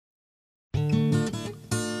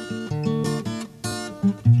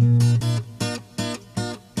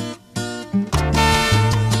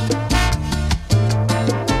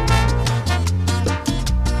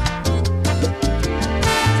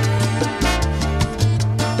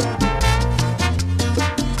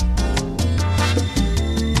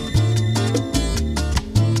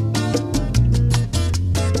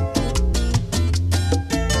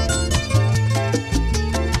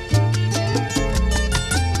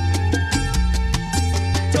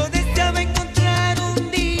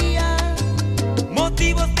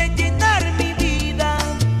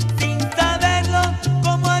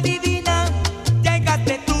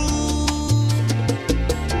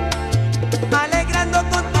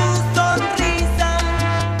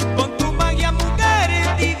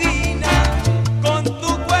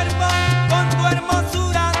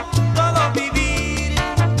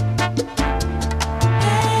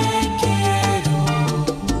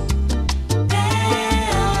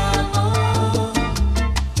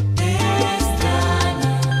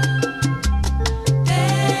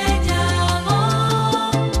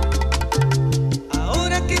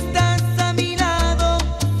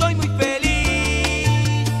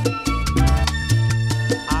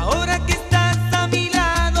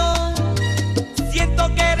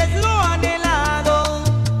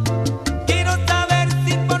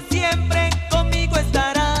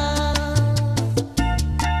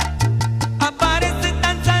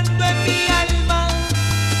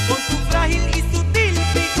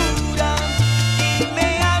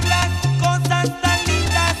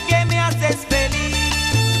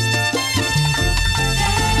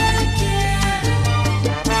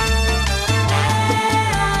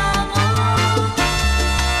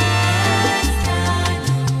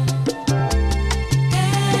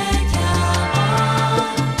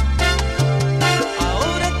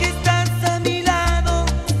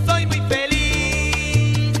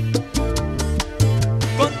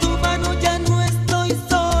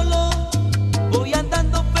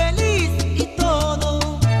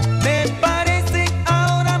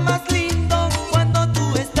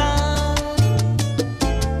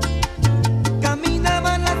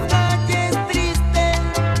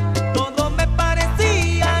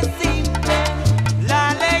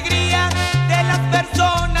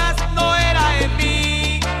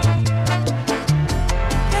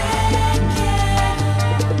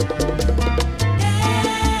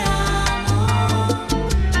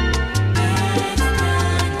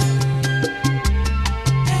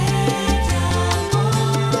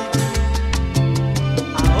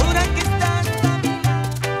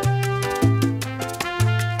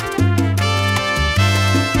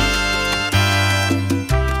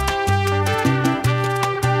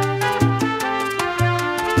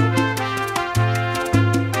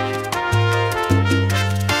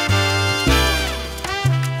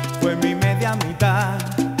mitad,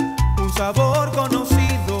 un sabor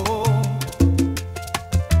conocido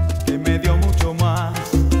que me dio mucho más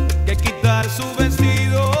que quitar su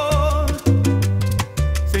vestido.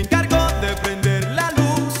 Se encargó de prender la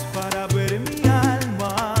luz para ver mi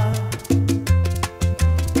alma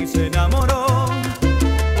y se enamoró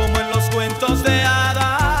como en los cuentos de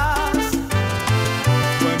hadas.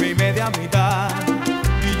 Fue mi media mitad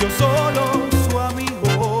y yo solo su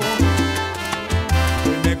amigo.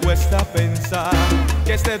 Hoy me cuesta pensar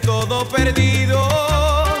que esté todo perdido.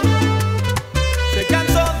 Se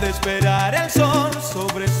cansó de esperar el sol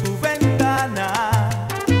sobre su ventana.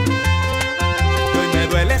 Y hoy me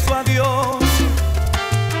duele su adiós,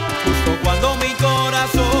 justo cuando mi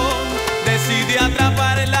corazón decide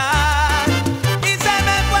atraparla. Y se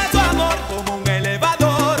me fue su amor como un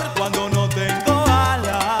elevador cuando no tengo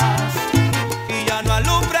alas. Y ya no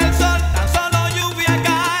alumbra el sol, tan solo lluvia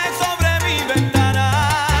cae sobre mi ventana.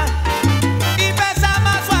 Y pesa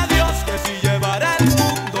más su adiós que si llevara el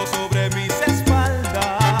mundo sobre mis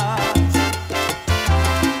espaldas.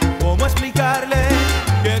 ¿Cómo explicarle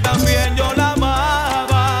que también yo la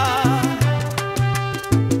amaba?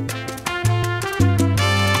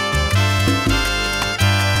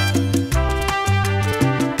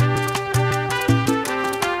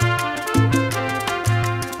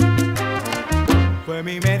 Fue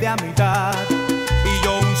mi media mitad y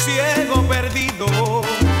yo un ciego perdido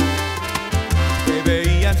que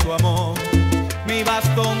veía en su amor mi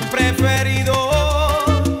bastón preferido.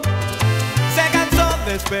 Se cansó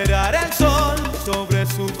de esperar el sol sobre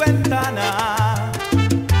su ventana.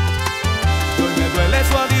 Y hoy me duele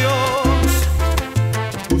su adiós,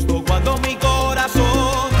 justo cuando mi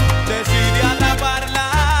corazón decide atraparla.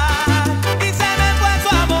 Y se me fue su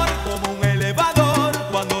amor como un elevador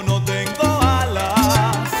cuando no tengo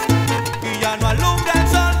alas. Y ya no alumbra el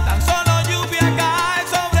sol, tan solo lluvia cae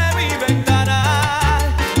sobre mi ventana.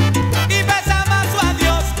 Y pesa más su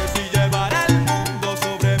adiós que si llevara el mundo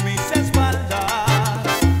sobre mis espaldas.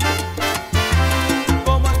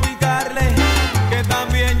 ¿Cómo explicarle que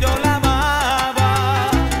también yo la amaba?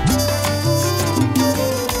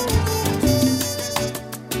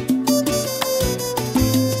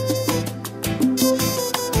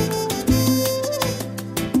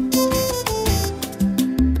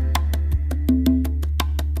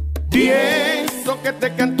 Diez, lo que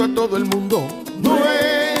te canto a todo el mundo. No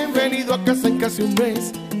he venido a casa en casi un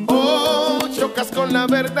mes. 8, con la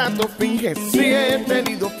verdad no finges. 7, he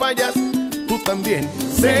tenido fallas, tú también.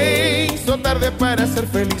 6, no tarde para ser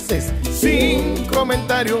felices. 5,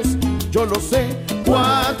 comentarios, yo lo sé.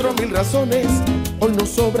 4, 1000 razones hoy nos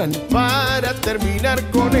sobran para terminar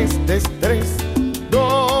con este estrés.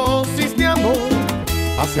 Dosis de amor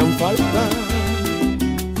hacían falta,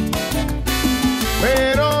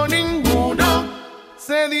 pero ninguno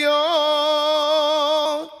se dio.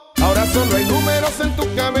 Ahora solo hay números en tu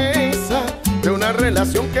cabeza de una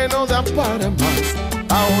relación que no da para más.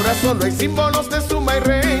 Ahora solo hay símbolos de suma y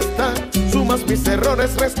resta. Sumas mis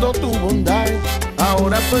errores, resto tu bondad.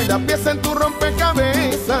 Ahora soy la pieza en tu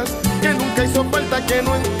rompecabezas que nunca hizo falta, que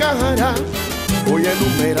no encajará. Voy a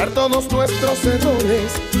enumerar todos nuestros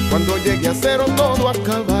errores. Cuando llegue a cero todo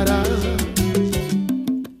acabará.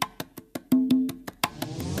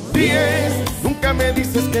 10, nunca me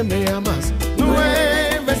dices que me amas.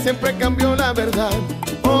 9, siempre cambio la verdad.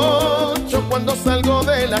 8, cuando salgo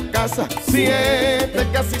de la casa. 7,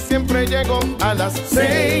 casi siempre llego a las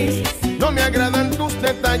 6. No me agradan tus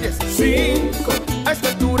detalles. 5, a esta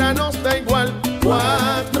altura nos da igual.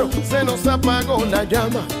 4, se nos apagó la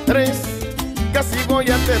llama. 3, casi voy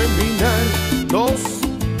a terminar. 2,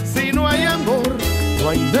 si no hay amor, no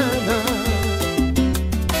hay nada.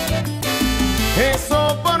 Es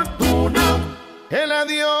oportuno el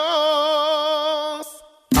adiós.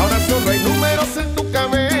 Ahora solo hay números en tu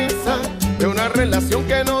cabeza de una relación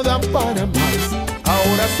que no da para más.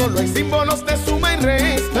 Ahora solo hay símbolos de suma y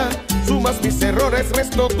resta. Sumas mis errores,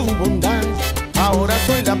 resto tu bondad. Ahora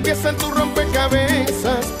soy la pieza en tu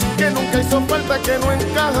rompecabezas que nunca hizo falta, que no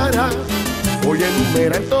encajará. Voy a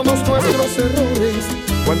enumerar todos nuestros errores.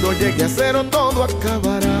 Cuando llegue a cero todo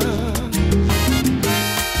acabará.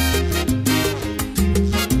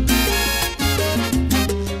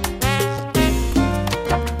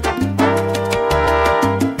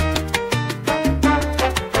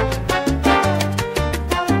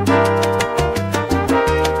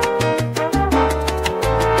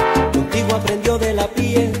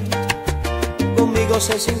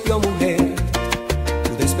 Se sintió mujer, tú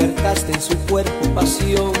despertaste en su cuerpo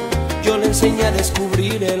pasión, yo le enseñé a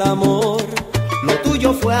descubrir el amor. Lo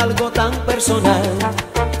tuyo fue algo tan personal,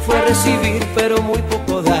 fue recibir pero muy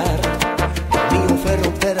poco dar. Lo mío fue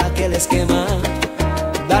romper aquel esquema,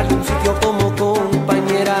 darle un sitio como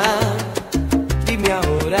compañera. Dime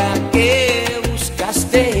ahora qué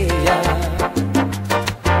buscas de ella.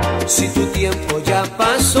 Si tu tiempo ya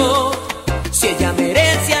pasó, si ella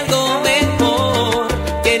merece algo mejor,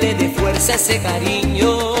 que le dé fuerza a ese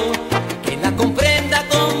cariño, que la comprenda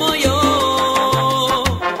como yo.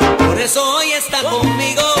 Por eso hoy está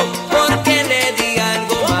conmigo, porque le di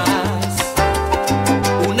algo más,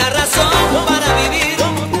 una razón para vivir,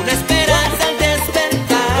 una esperanza al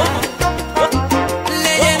despertar.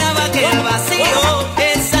 Le llenaba aquel vacío,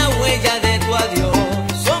 esa huella de tu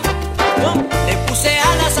adiós. Le puse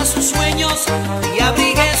alas a sus sueños y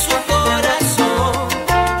abrigué su corazón.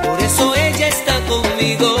 Por eso ella está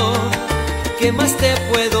conmigo. ¿Qué más te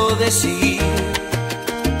puedo decir?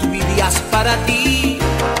 Tú vivías para ti,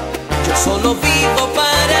 yo solo vivo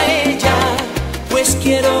para ella, pues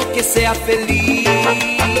quiero que sea feliz.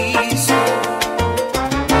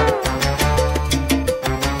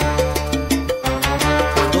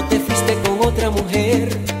 Cuando te fuiste con otra mujer,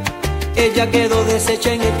 ella quedó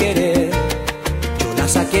deshecha en el querer. Yo la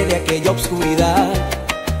saqué de aquella obscuridad,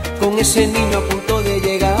 con ese niño a punto de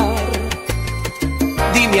llegar.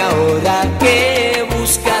 Dime ahora qué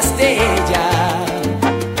buscas de ella.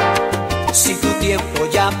 Si tu tiempo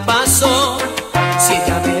ya pasó, si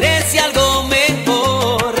ella merece algo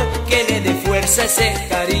mejor, que le dé fuerza a ese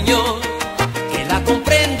cariño, que la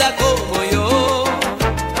comprenda como yo.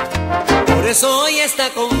 Por eso hoy está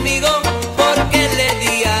conmigo, porque le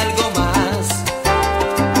di algo más,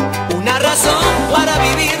 una razón para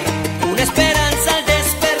vivir, una esperanza al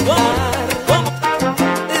despertar.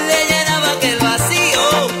 Le llenaba aquel vacío,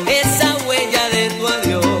 esa huella de tu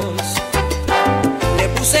adiós. Le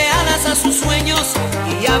puse alas a sus sueños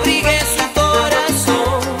y abrigué su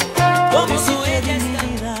corazón. Por eso ella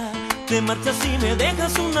está. Te marchas y me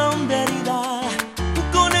dejas una honda herida,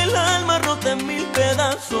 con el alma rota en mil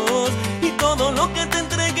pedazos, y todo lo que te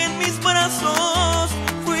entregué en mis brazos.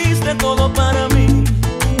 Fuiste todo para mí,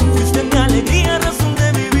 fuiste mi alegría, razón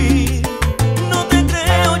de vivir. No te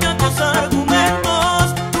creo ya tus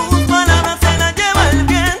argumentos, tus palabras se las lleva el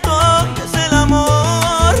viento. Y es el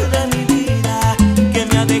amor de mi vida, que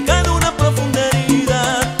me ha dejado una profunda herida,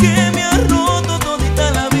 que me ha roto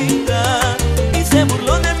todita la vida, y se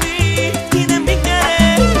burló de mí y de mi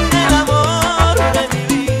querer. El amor de mi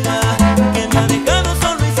vida, que me ha dejado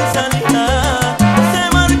solo y sin salida, se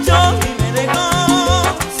marchó y me dejó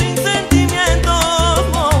sin sentimientos.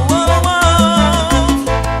 Oh, oh, oh.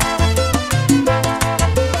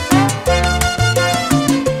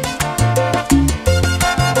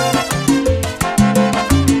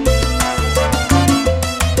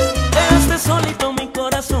 Este solito mi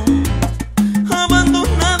corazón,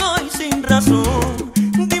 abandonado y sin razón.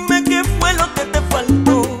 Dime qué fue lo que te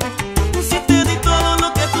faltó, si te di todo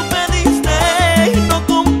lo que tú pediste, y no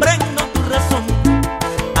comprendo tu razón.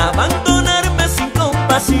 Abandonarme sin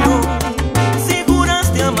compasión, si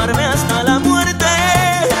juraste amarme hasta la muerte.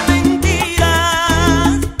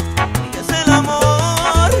 Mentiras, y es el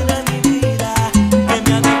amor de mi vida, que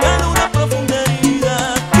me ha dejado una profunda herida,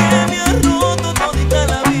 que me ha roto todita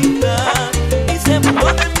la vida, y se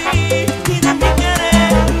burló de mí y de mi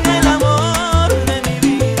querer. El amor de mi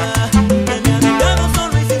vida, que me ha dejado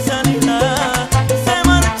solo y sin salida, se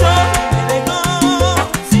marchó y me dejó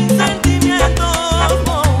sin sentimientos.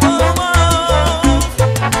 Oh, oh, oh.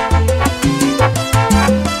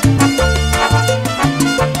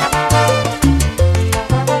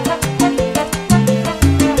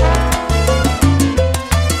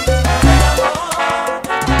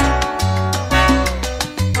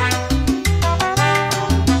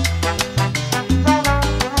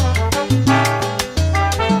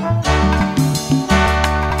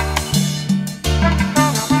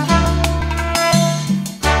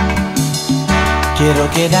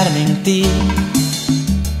 Quiero quedarme en ti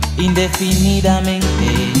indefinidamente.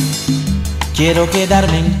 Quiero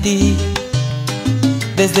quedarme en ti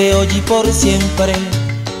desde hoy y por siempre.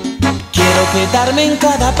 Quiero quedarme en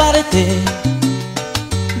cada parte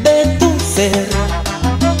de tu ser.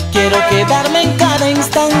 Quiero quedarme en cada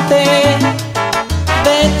instante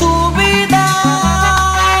de tu vida,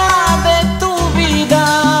 de tu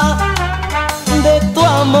vida, de tu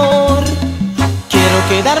amor. Quiero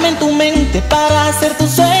quedarme en tu mente para hacer tu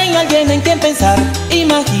sueño alguien en quien pensar,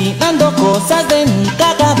 imaginando cosas de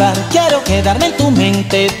nunca acabar. Quiero quedarme en tu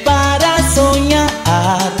mente para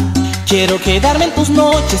soñar. Quiero quedarme en tus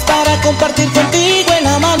noches para compartir contigo el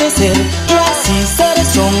amanecer, y así ser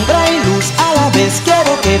sombra y luz a la vez.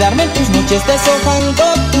 Quiero quedarme en tus noches deshojando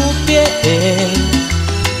tu piel.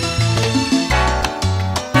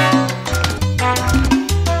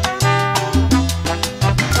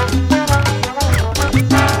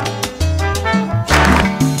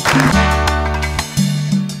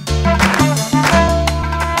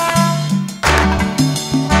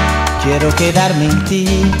 quedarme en ti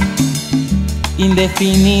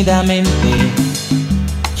indefinidamente.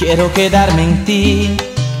 Quiero quedarme en ti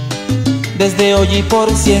desde hoy y por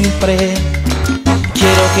siempre.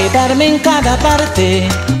 Quiero quedarme en cada parte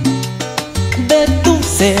de tu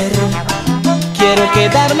ser. Quiero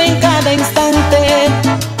quedarme en cada instante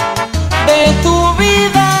de tu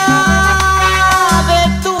vida, de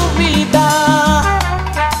tu vida,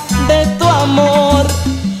 de tu amor.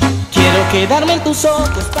 Quiero quedarme en tus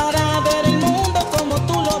ojos para ver el mundo como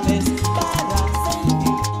tú lo ves, para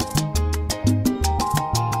sentir.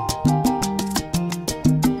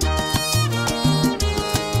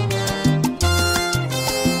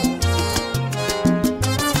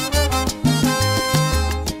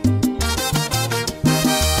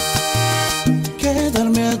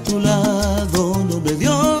 Quedarme a tu lado no me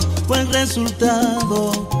dio buen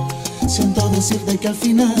resultado. Siento decirte que al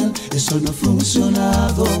final eso no ha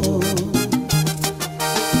funcionado.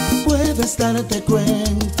 Puedes darte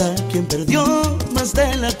cuenta, quien perdió más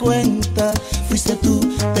de la cuenta fuiste tú,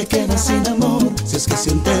 te quedas sin amor si es que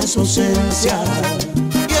sientes su ausencia.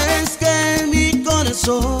 Y es que mi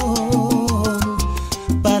corazón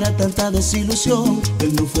para tanta desilusión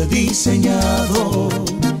él no fue diseñado.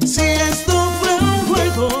 Si esto fue un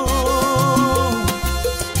juego,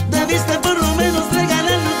 debiste por lo menos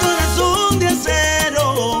regalarme un corazón de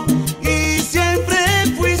acero. Y siempre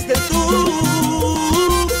fuiste tú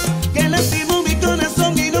que lastimó mi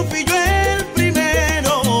corazón y no fui yo el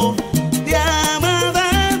primero. Te amaba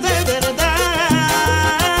de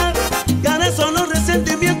verdad, y ahora solo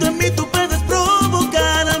resentimiento en mí tú puedes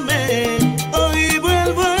provocarme. Hoy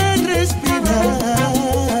vuelvo a respirar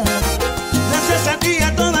gracias a ti,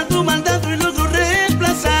 a toda tu maldad y luego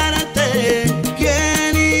reemplazarte.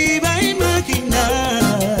 ¿Quién iba a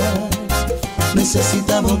imaginar?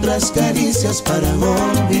 Necesitaba otras caricias para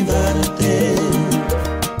olvidarte.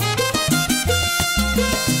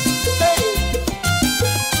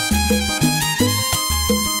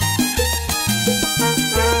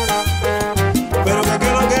 Pero ¿qué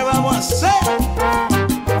es lo que vamos a hacer?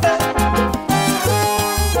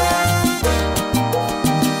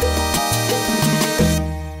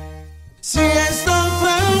 Si esto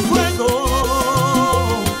fue un juego,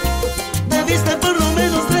 debiste por lo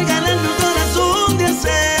menos regalarme un corazón de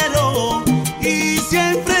acero. Y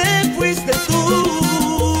siempre fuiste tú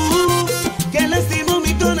que lastimó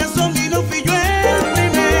mi corazón y no fui yo el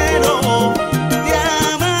primero. Te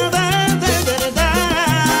amaba de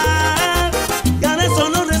verdad, y ahora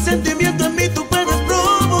solo resentimiento en mí tú puedes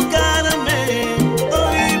provocarme.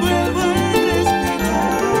 Hoy vuelvo a respirar.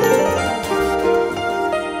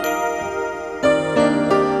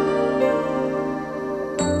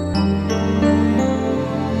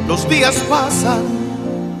 Los días pasan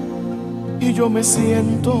y yo me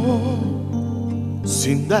siento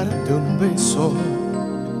sin darte un beso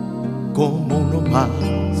como uno más.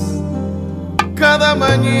 Cada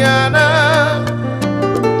mañana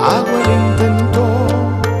hago el intento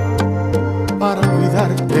para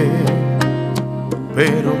olvidarte,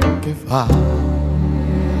 pero ¿qué va?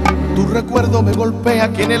 Tu recuerdo me golpea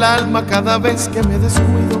aquí en el alma cada vez que me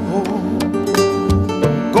descuido.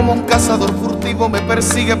 Como un cazador furtivo me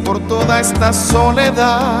persigue por toda esta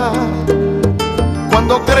soledad.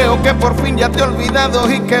 Cuando creo que por fin ya te he olvidado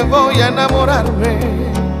y que voy a enamorarme,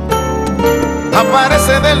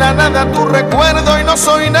 aparece de la nada tu recuerdo y no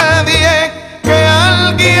soy nadie. Que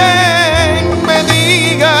alguien me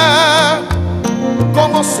diga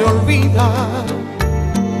cómo se olvida,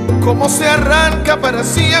 cómo se arranca para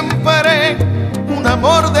siempre un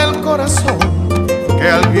amor del corazón. Que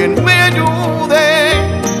alguien me ayude,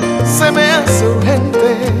 se me hace urgente.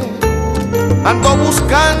 Ando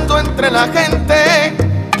buscando entre la gente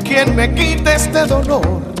quien me quite este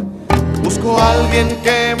dolor. Busco a alguien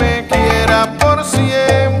que me quiera por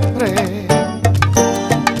siempre,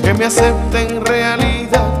 que me acepte en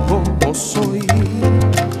realidad como soy.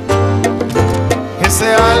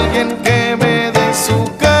 Ese alguien que me dé su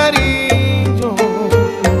cariño,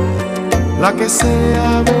 la que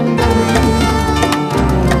sea de mí,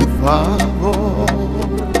 por favor.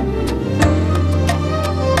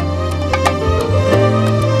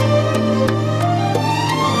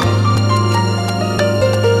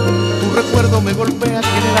 Tu recuerdo me golpea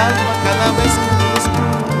aquí en el alma cada vez que me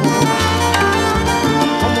descubro.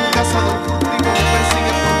 Como un cazador furtivo me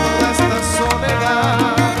persigue por toda esta soledad.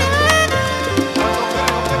 Cuando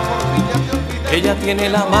creo que por fin ya te olvidé. Ella tiene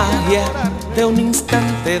la magia de un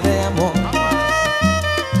instante de amor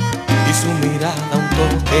y su mirada un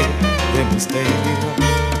toque de misterio.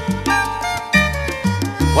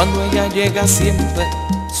 Cuando ella llega siempre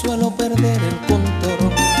suelo perder el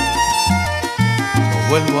control. No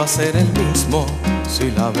vuelvo a ser el mismo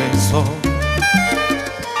si la beso.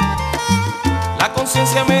 La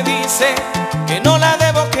conciencia me dice que no la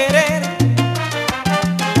debo querer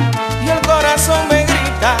y el corazón me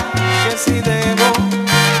grita que sí debo.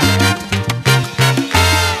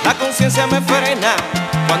 La conciencia me frena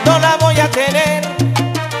cuando la voy a tener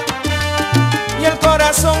y el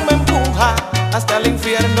corazón me empuja hasta el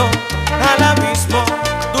infierno, al abismo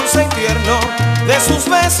dulce y tierno de sus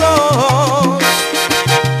besos.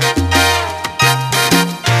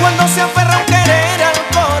 Cuando se aferra un querer al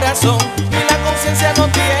corazón y la conciencia no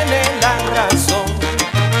tiene la razón,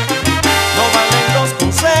 no valen los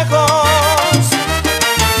consejos.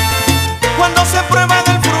 Cuando se prueba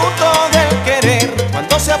del fruto del querer,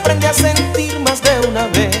 cuando se aprende a sentir más de una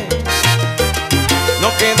vez, no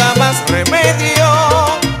queda más remedio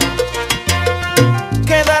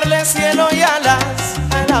que darle cielo y alas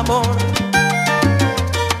al amor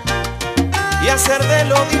y hacer de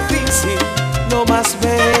lo difícil lo más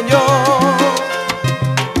bello.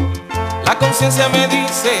 La conciencia me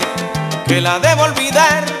dice que la debo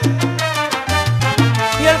olvidar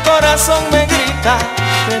y el corazón me grita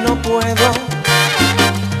que no puedo.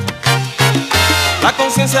 La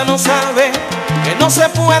conciencia no sabe que no se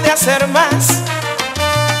puede hacer más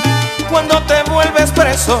cuando te vuelves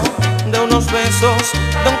preso de unos besos,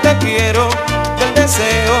 de un te quiero, del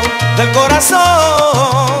deseo, del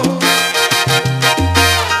corazón.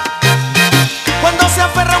 Cuando se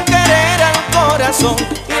aferra un querer al corazón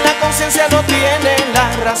y la conciencia no tiene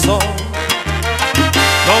la razón,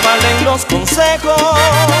 no valen los consejos.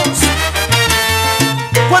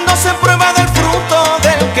 Cuando se prueba del fruto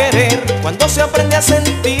del querer, cuando se aprende a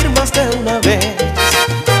sentir más de una vez,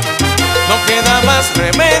 no queda más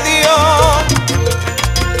remedio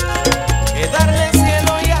que darle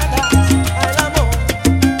cielo y alas al amor.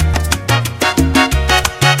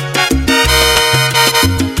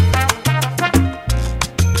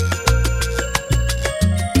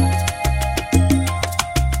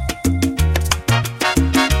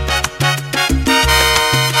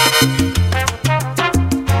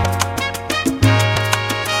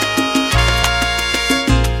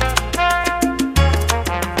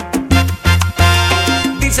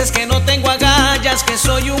 Dices que no tengo agallas, que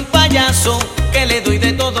soy un payaso, que le doy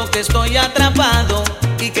de todo, que estoy atrapado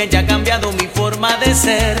y que ya ha cambiado mi forma de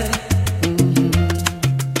ser.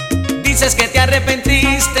 Dices que te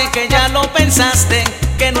arrepentiste, que ya lo pensaste,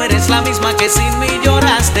 que no eres la misma que sin mí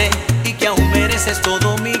lloraste y que aún mereces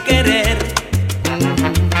todo mi querer.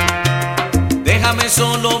 Déjame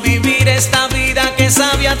solo vivir esta vida que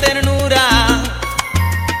sabe a ternura.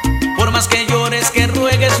 Por más que llores, que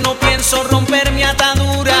ruegues, no pienso romper mi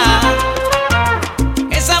atadura.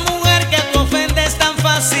 Esa mujer que tú ofendes tan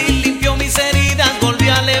fácil limpió mis heridas,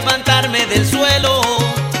 volvió a levantarme del suelo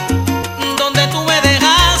donde tú me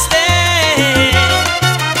dejaste.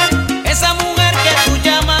 Esa mujer que tú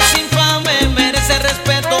llamas infame merece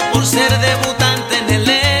respeto por ser debutante en el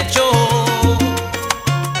hecho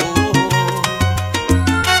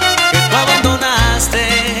que tú abandonaste.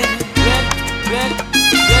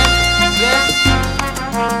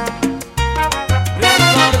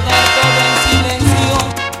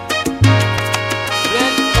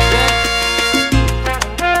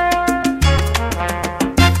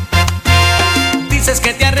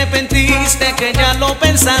 Que te arrepentiste, que ya lo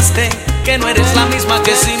pensaste, que no eres la misma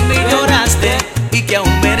que sin mí lloraste y que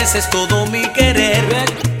aún mereces todo mi querer.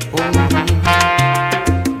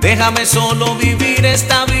 Déjame solo vivir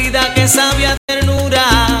esta vida que sabe a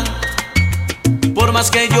ternura. Por más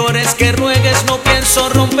que llores, que ruegues, no pienso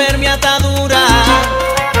romper mi atadura.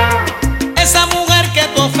 Esa mujer que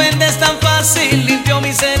tú ofendes tan fácil limpió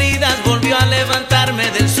mis heridas, volvió a levantarme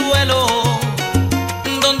del suelo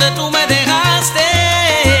donde tú me dejaste.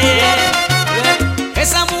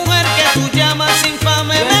 Esa mujer que tú llamas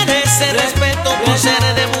infame merece respeto por ser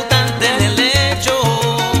debutante en el hecho.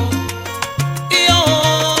 Y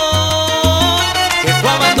hoy que tú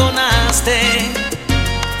abandonaste,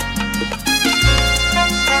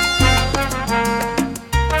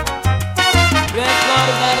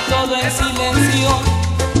 recordar todo en silencio,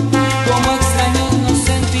 como extraños nos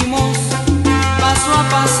sentimos, paso a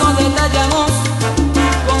paso detallamos,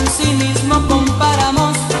 con sí mismo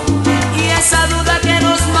comparamos, y esa duda que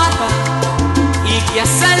nos mata y que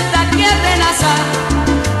asalta, que amenaza,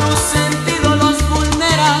 tu sentido los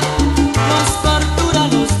vulnera, nos tortura,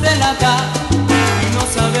 nos delata, y no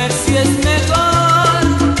saber si es mejor.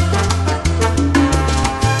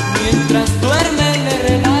 Mientras duerme le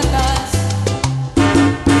relatas,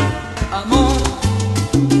 amor,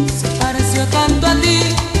 se pareció tanto a ti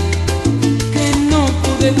que no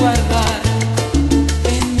pude guardar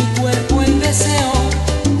en mi cuerpo el deseo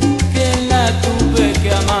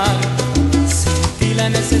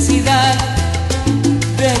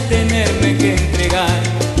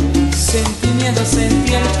miedo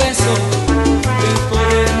sentí el peso de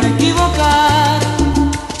poderme equivocar.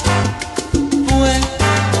 Fue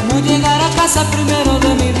como llegar a casa primero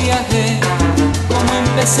de mi viaje, como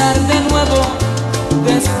empezar de nuevo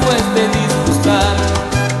después de disgustar,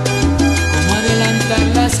 como adelantar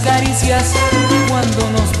las caricias cuando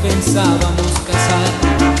nos pensábamos casar,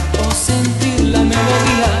 o sentir la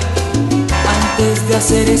melodía antes de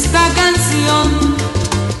hacer esta canción,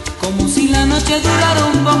 como si la noche durara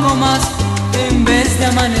un poco más en vez de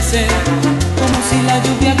amanecer, como si la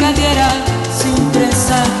lluvia cayera sin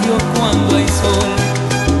presagio cuando hay sol,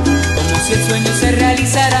 como si el sueño se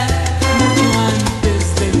realizara mucho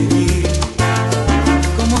antes de vivir,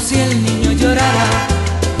 como si el niño llorara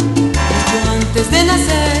mucho antes de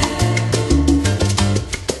nacer.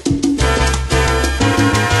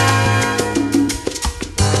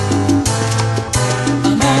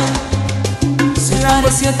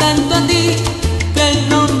 Parecía tanto a ti que el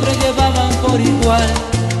nombre llevaban por igual,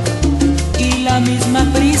 y la misma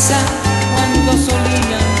prisa cuando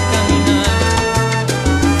solían caminar,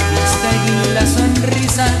 y hasta el guiño y la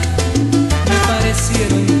sonrisa me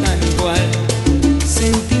parecieron tan igual.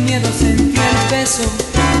 Sentí miedo, sentí el peso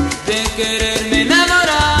de quererme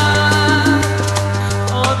enamorar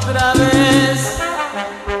otra vez.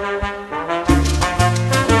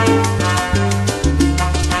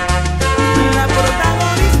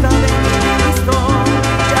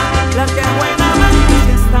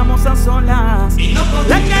 Solas,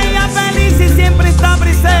 la que ella feliz y siempre está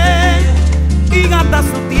presente y gasta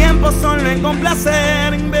su tiempo solo en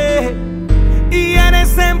complacerme, y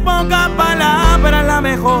eres en pocas palabras la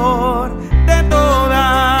mejor de todas,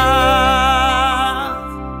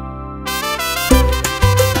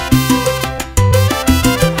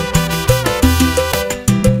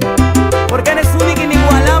 porque eres única e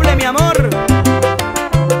inigualable, mi amor.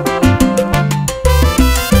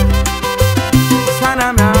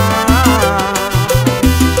 Sanana.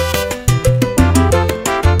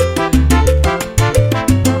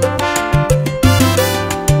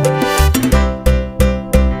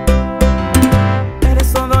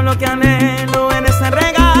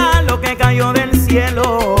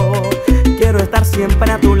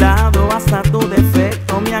 Siempre a tu lado, hasta tu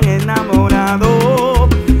defecto me han enamorado,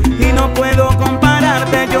 y no puedo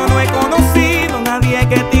compararte, yo no he conocido a nadie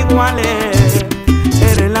que te iguale.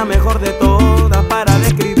 Eres la mejor de todas, para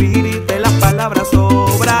describirte las palabras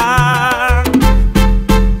sobran.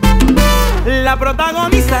 La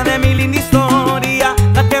protagonista de mi linda historia,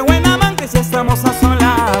 la que buena amante si estamos a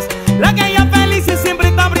solas, la que ella feliz y siempre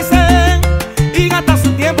está presente y gasta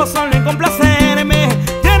su tiempo solo en complacerme.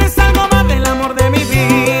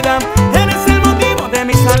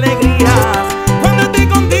 Alegrías, cuando estoy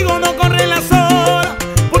contigo no corren las horas,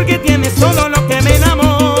 porque tienes todo lo que me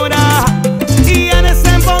enamora, y eres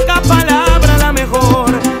en pocas palabras la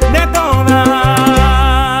mejor de todas.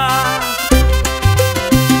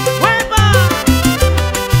 ¡Huepa!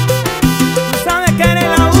 Tú sabes que eres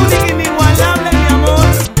la única y inigualable, mi amor.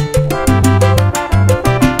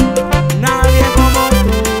 Nadie como tú.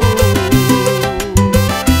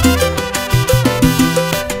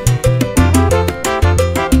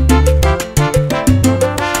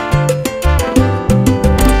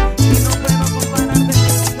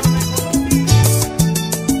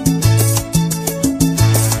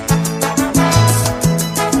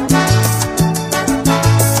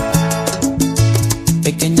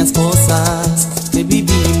 Pequeñas cosas que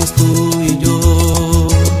vivimos tú y yo,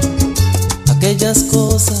 aquellas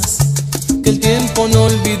cosas que el tiempo no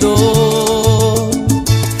olvidó,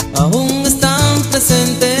 aún están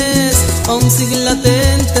presentes, aún siguen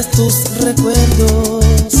latentes tus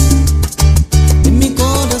recuerdos en mi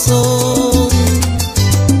corazón.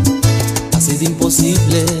 Ha sido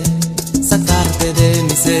imposible sacarte de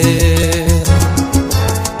mi ser,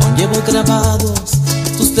 aún llevo grabados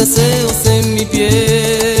tus deseos en mi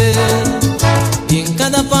piel, y en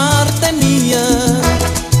cada parte mía,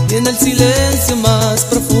 y en el silencio más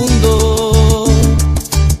profundo,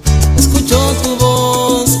 escucho tu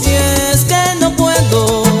voz, y es que no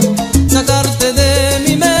puedo sacarte de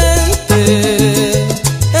mi mente.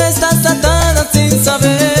 Estás atada sin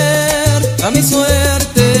saber a mi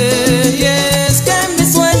suerte, y es que en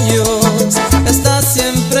mis sueños estás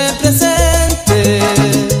siempre presente.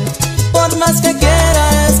 Por más que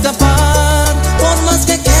quiera escapar, por más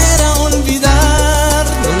que quiera olvidar,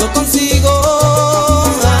 no lo consigo.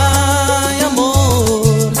 Ay,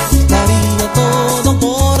 amor, daría todo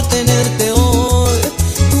por tenerte hoy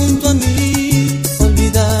junto a mí,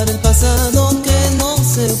 olvidar el pasado que nos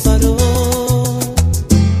separó.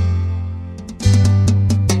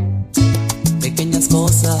 Pequeñas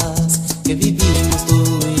cosas que vivimos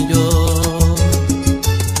tú y yo,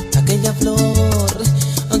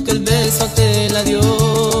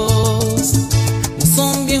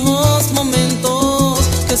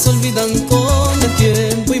 se olvidan con el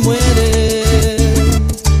tiempo y mueren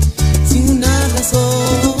sin una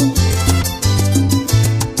razón.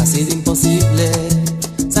 Ha sido imposible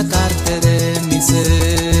sacarte de mi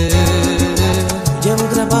ser. Llevo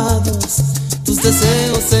grabados tus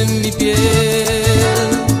deseos en mi piel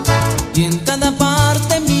y en cada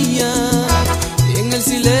parte mía y en el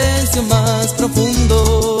silencio más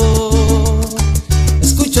profundo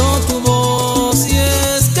escucho tu voz y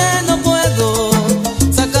es que no puedo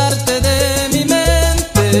sacarte de mi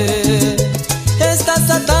mente. Estás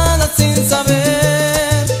atada sin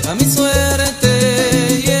saber a mi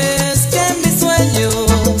suerte y es que en mis sueños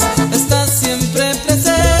estás siempre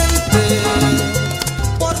presente.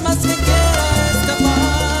 Por más que quiera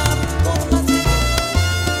escapar, por más que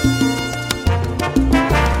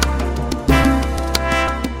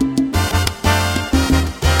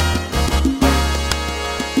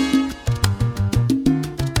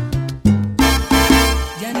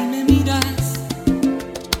ya ni me miras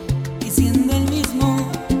y siendo el mismo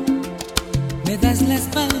me das la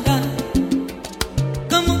espalda.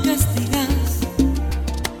 ¿Cómo castigas?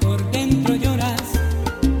 Por dentro lloras.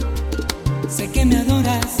 Sé que me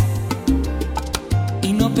adoras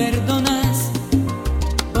y no perdonas.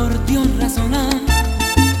 Por Dios razona.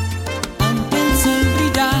 Aunque el sol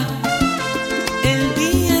brilla, el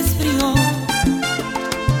día es frío.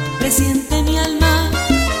 Presiente mi alma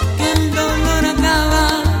que el dolor acaba.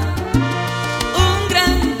 Un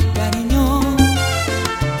gran cariño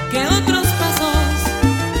que otros pasos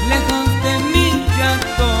lejos de mí ya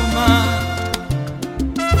toma.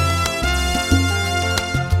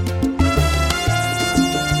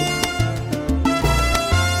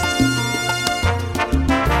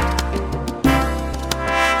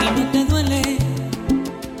 Y no te duele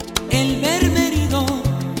el verme herido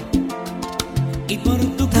y por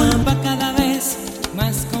tu culpa cada vez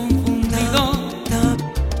más confundido.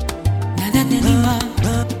 Nada te anima,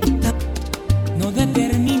 no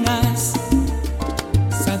determinas,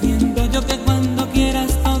 sabiendo yo que cuando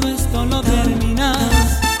quieras todo esto lo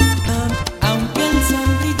terminas. Aunque el sol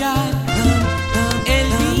brilla, el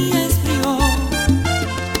día es frío.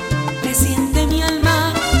 Presiente mi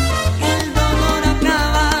alma que el dolor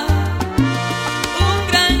acaba. Un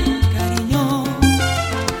gran cariño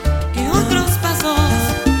que otros pasos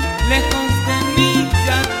lejos de mí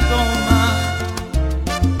ya toma.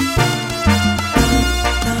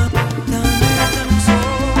 Dame tan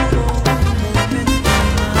solo un momento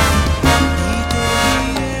más y te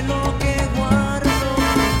diré lo que guardo.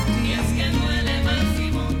 Y es que duele más y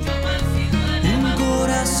mucho más y duele Un más.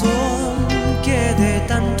 corazón que de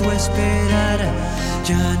tanto esperar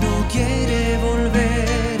ya no quiere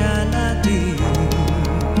volver a latir.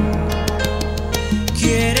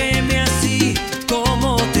 Quiéreme así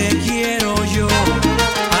como te quiero yo,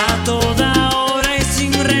 a toda hora y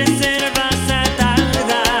sin reservas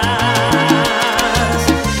atadas.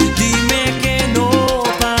 Dime que no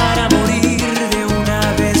para morir de una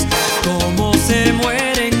vez, como se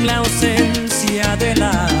muere en la ausencia del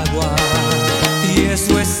agua. Y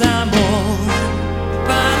eso es amor.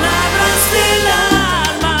 Palabras del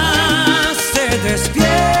alma se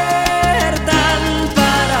despiertan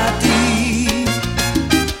para ti.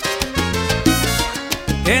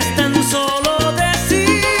 Es tan solo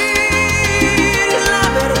decir la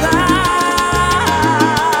verdad.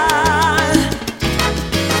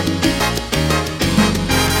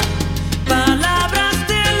 Palabras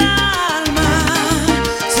del alma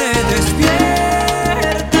se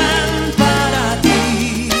despiertan para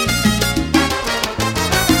ti.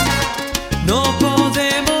 No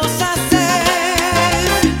podemos hacer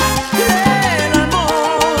del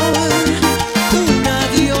amor un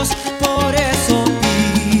adiós, por eso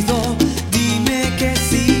pido, dime que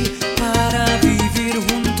sí para vivir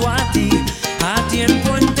junto a ti, a tiempo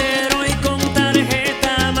entero y con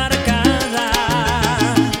tarjeta marcada.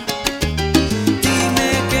 Dime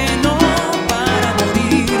que no para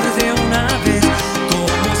morir de una vez,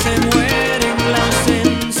 como se muere en la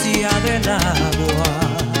ausencia del agua.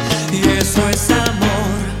 Y eso es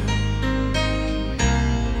amor.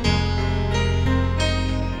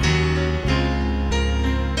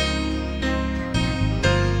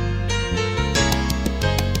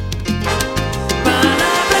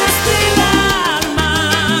 Palabras del alma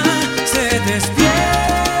se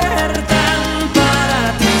despiertan para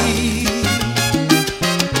ti.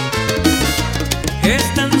 Es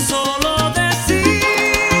tan solo decir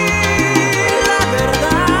la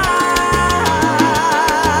verdad.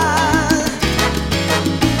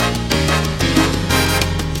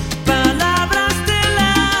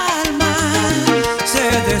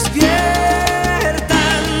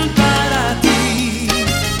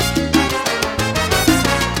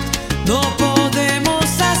 No podemos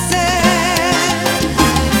hacer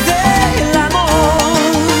del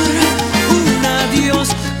amor un adiós,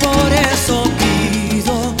 por eso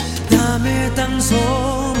pido, dame tan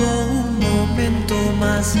solo un momento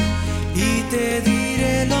más y te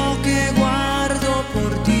diré lo que guardo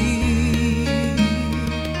por ti.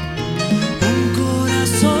 Un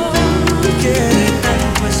corazón quiere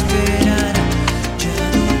tanto esperar, ya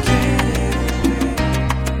no quiere volver.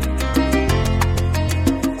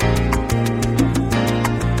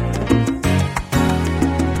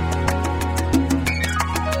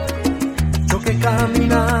 Yo que he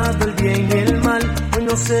caminado el bien y el mal, hoy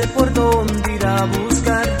no sé por dónde ir a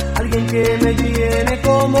buscar alguien que me llene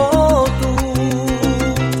como tú,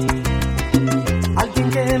 alguien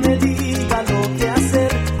que me diga lo que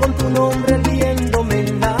hacer con tu nombre viéndome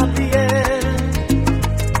en la piel.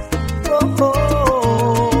 Oh, oh,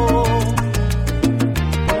 oh.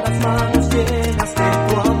 Con las manos llenas de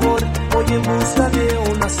tu amor voy en busca de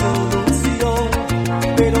una solución,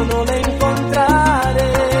 pero no la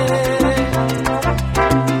encontraré.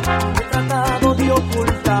 He tratado de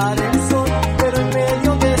ocultar el sol, pero en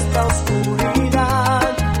medio de esta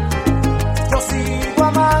oscuridad yo sigo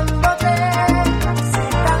amándote. Si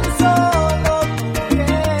tan solo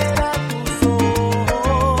tuviera tus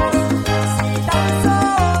ojos, si tan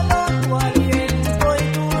solo tu aliento y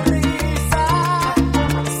tu risa,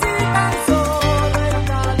 si tan solo el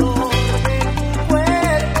calor de tu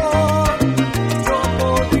cuerpo, yo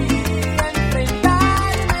podría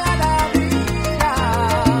enfrentarme a la vida.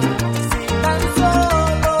 Si tan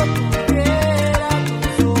solo tuviera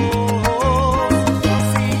tus ojos,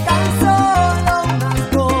 si tan solo unas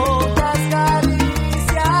pocas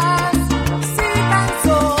caricias, si tan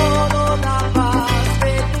solo la paz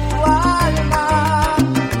de tu alma,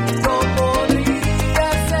 yo podría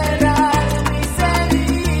cerrar mis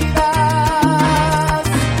heridas.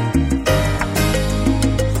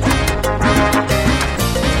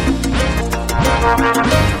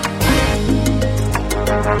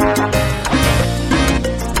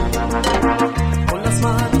 Con las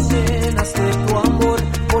manos llenas de tu amor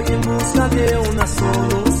voy en busca de una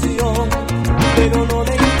solución, pero no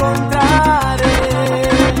la encontraré.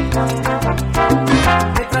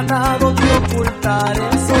 He tratado de ocultar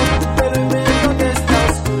el sol, pero en medio de esta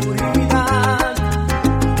oscuridad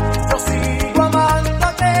yo sigo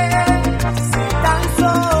amándote. Si tan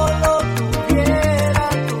solo tuviera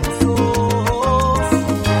tus ojos,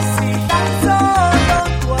 si tan solo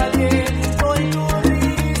tu aliento y tu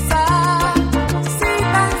risa, si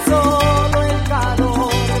tan solo el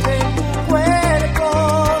calor de tu cuerpo,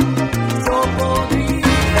 yo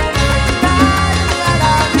podría enfrentarme a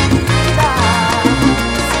la vida.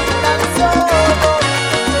 Si tan solo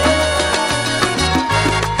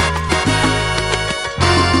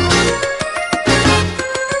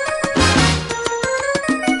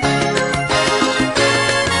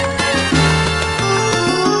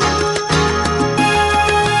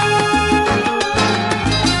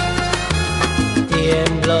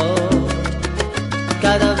tiemblo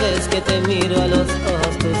cada vez que te miro a los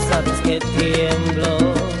ojos, tú sabes que tiemblo.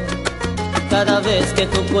 Cada vez que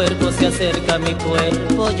tu cuerpo se acerca a mi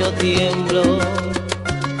cuerpo, yo tiemblo,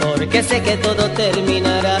 porque sé que todo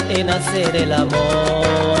terminará en hacer el amor.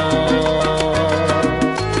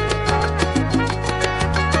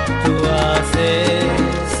 Tú haces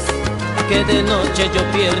que de noche yo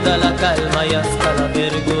pierda la calma y hasta la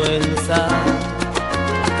vergüenza.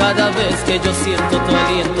 Cada vez que yo siento tu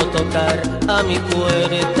aliento tocar a mi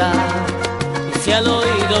puerta, y si al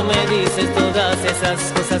oído me dices todas esas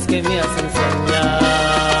cosas que me hacen soñar,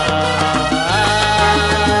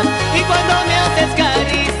 y cuando me haces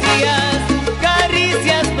caricias,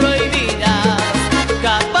 caricias prohibidas,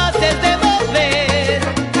 capaces de mover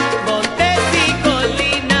montes y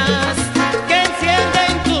colinas, que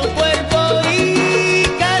encienden tu cuerpo y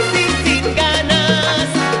casi sin ganas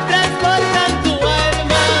transportan tu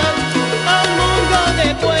alma a un mundo de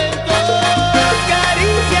cuentos,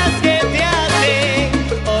 caricias que te hacen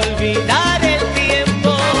olvidar el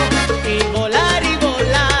tiempo y volar,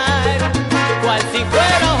 cual si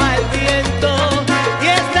fuera hoja al viento, y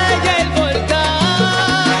estalla el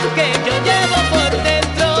volcán que yo llevo por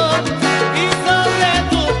dentro, y sobre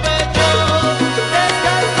tu pecho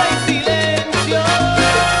descansa en silencio.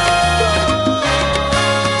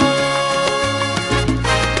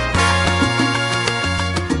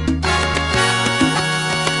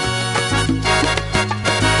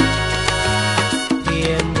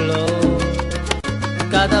 Tiemblo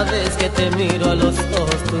cada vez que te miro a los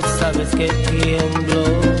ojos, tú sabes que tiemblo.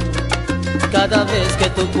 Cada vez que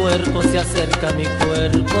tu cuerpo se acerca a mi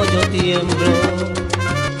cuerpo, yo tiemblo,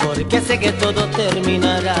 porque sé que todo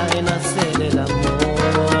terminará en hacer el amor.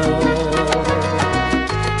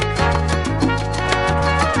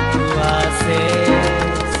 Tú haces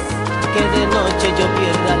que de noche yo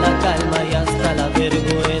pierda la calma y hasta la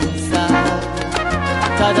vergüenza.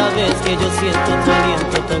 Cada vez que yo siento tu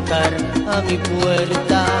aliento tocar a mi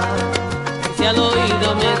puerta, si al oído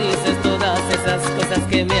me dices todas esas cosas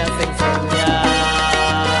que me hacen soñar.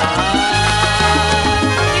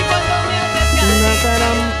 Una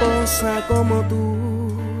tramposa como tú,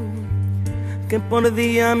 que por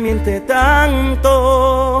día miente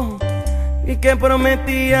tanto y que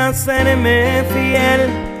prometía serme fiel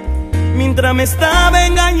mientras me estaba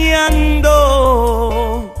engañando.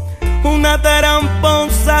 Una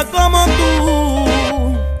tramposa como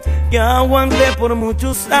tú, que aguanté por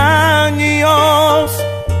muchos años,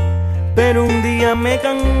 pero un día me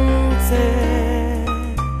cansé.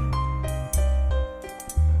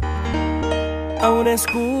 Ahora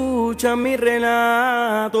escucha mi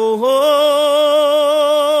relato.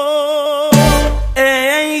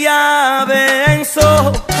 Ella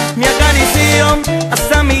pensó, me acarició,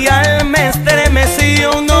 hasta mi alma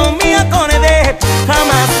estremeció. No me acordé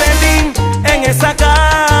jamás de ti, en esa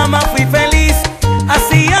cama fui feliz.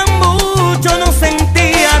 Hacía mucho no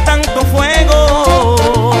sentía tanto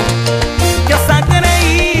fuego, que hasta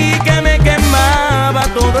creí que me quemaba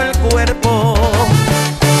todo el cuerpo.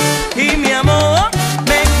 Y mi amor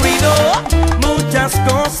me cuidó, muchas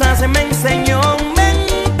cosas me enseñó, me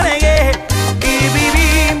entregué y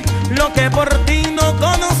viví lo que por ti no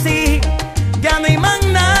conocí. Ya no hay más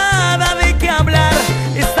nada de qué hablar,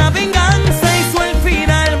 esta venganza hizo el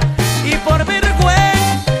final y por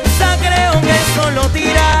vergüenza creo que solo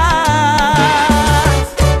tiras.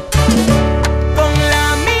 Con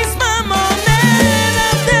la misma moneda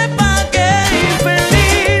te pagué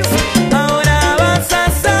infeliz, ahora vas a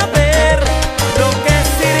saber lo que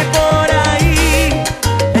es ir por ahí.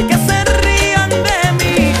 Hay que se rían de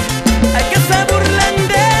mí, hay que se burlen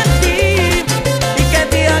de ti y que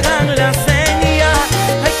te hagan la seña,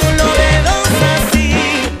 ay, con los dedos así.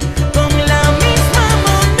 Con la misma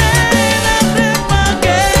moneda te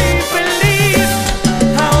pagué infeliz,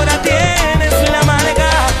 ahora tienes la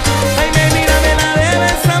amarga, ay, mira, me la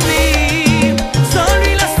debes a mí. Solo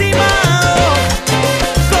y lastimado,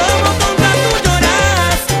 como tonta tú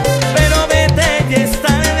lloras, pero vete, ya es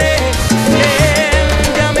tarde, él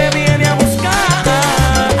ya me viene a buscar.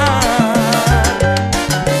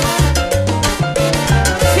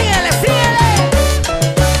 Síguele, síguele.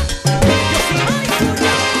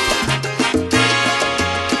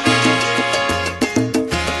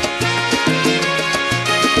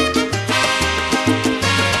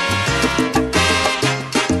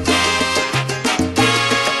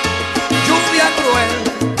 Lluvia cruel,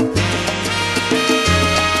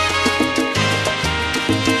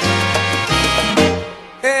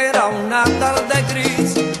 era una tarde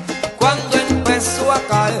gris cuando empezó a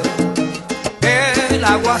caer el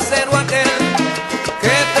aguacero aquel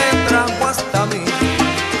que te trajo hasta mí.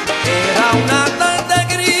 Era una tarde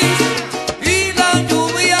gris y la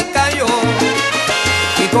lluvia cayó,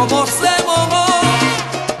 y como se mojó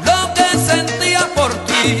lo que sentía por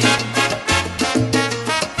ti.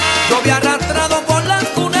 Yo había arrastrado por las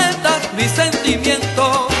cunetas mis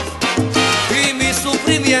sentimientos y mis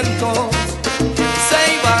sufrimientos se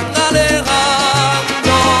iban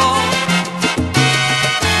alejando,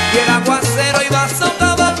 y el aguacero iba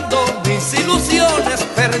socavando mis ilusiones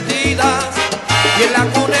perdidas, y en la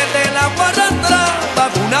cuneta el agua arrastraba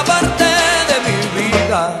una parte de mi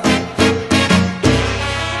vida.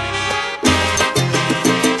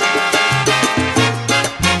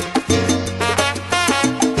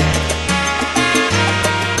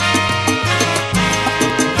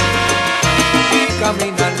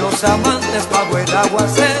 Caminan los amantes bajo el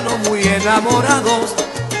aguacero muy enamorados,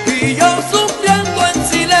 y yo sufriendo en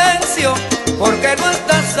silencio porque no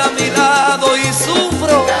estás a mi lado, y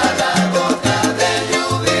sufro cada gota de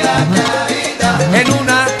lluvia caída en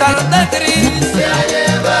una tarde gris. Se ha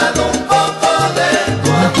llevado un poco de tu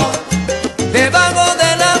amor debajo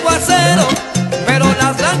del aguacero, pero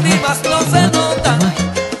las lágrimas no se notan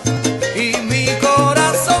y mi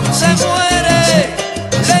corazón se muere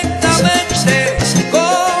lentamente,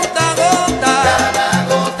 gota a gota. Cada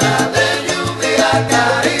gota de lluvia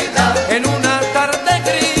caída en una tarde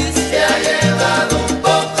gris se ha llevado un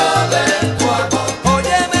poco de tu amor.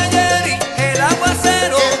 Óyeme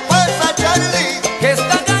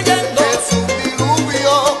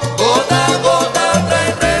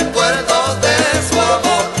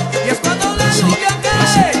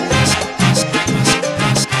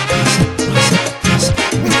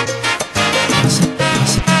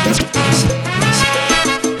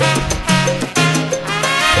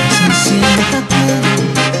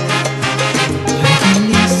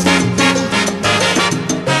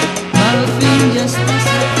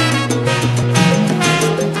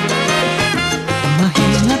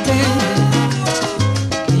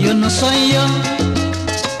yo,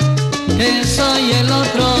 que soy el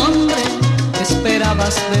otro hombre que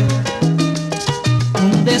esperabas ver.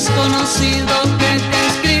 Un desconocido que te ha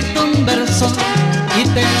escrito un verso y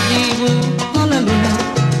te dibujo la luna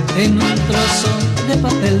en un trozo de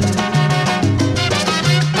papel.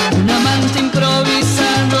 Un amante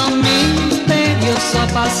improvisado, misterioso,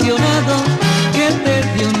 apasionado, que te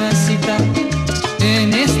dio una cita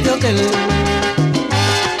en este hotel.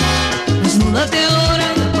 Desnúdate ahora,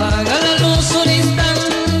 apaga la luz un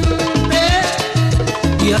instante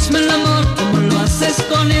y hazme el amor como lo haces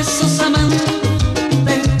con esos amantes.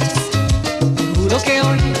 Juro que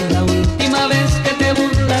hoy es la última vez que te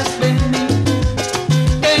burlas de mí,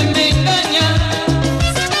 que me engañas.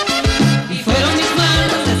 Y fueron mis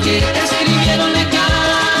manos las que te escribieron la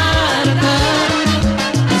carta.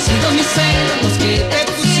 Han sido mis celos los que te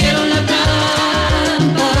pusieron la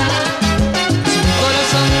trampa. Es un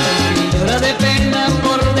corazón que llora de pena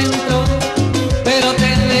por dentro, pero te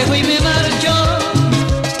dejo y me marcho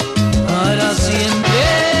para siempre.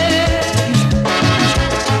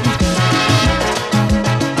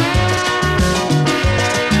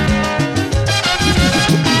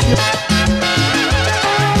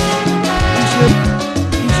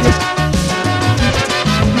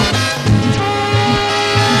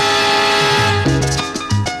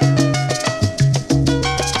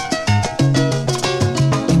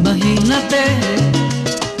 Imagínate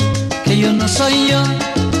que yo no soy yo,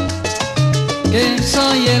 que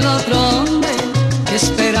soy el otro hombre que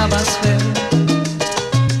esperabas ver.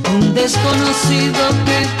 Un desconocido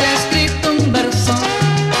que te ha escrito un verso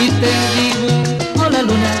y te dibujo la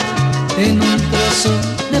luna en un trozo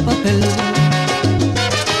de papel.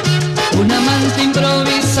 Un amante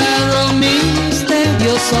improvisado,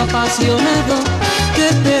 misterioso, apasionado, que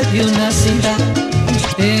te dio una cita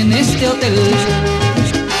en este hotel.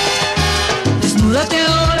 Desnúdate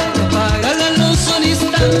ahora, apaga la luz un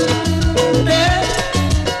instante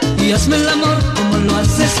y hazme el amor como lo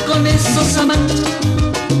haces con esos amantes.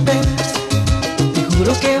 Te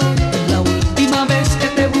juro que hoy es la última vez que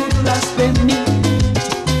te burlas de mí,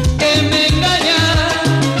 que me engañas.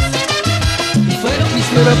 Y fueron mis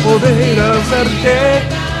Quisiera poder hablarte,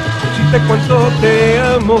 decirte cuánto te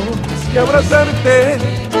amo y abrazarte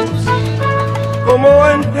como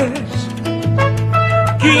antes.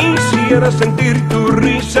 Quisiera sentir tu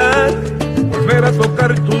risa, volver a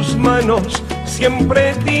tocar tus manos,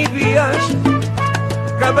 siempre tibias,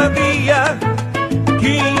 cada día.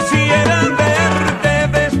 Quisiera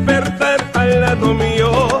verte despertar al lado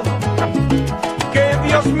mío, que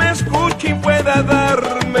Dios me escuche y pueda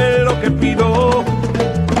darme lo que pido.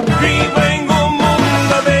 Vivo en un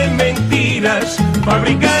mundo de mentiras,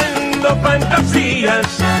 fabricando fantasías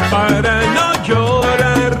para no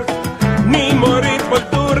llorar ni morir por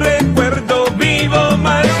tu recuerdo. Vivo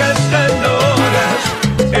malgastando horas,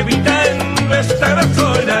 evitando estar a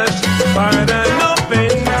solas para no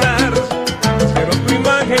pensar, pero tu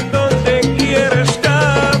imagen donde quiera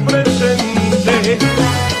está presente.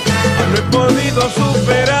 No he podido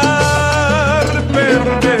superar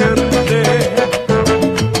perderte.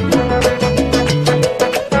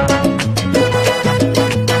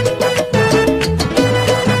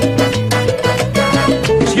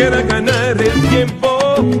 Quisiera ganar el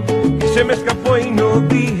tiempo y se me escapó y no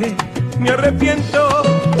dije, me arrepiento,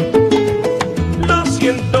 lo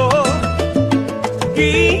siento.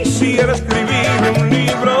 Quisiera escribir un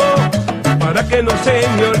libro para que no se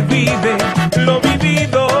me olvide lo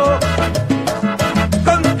vivido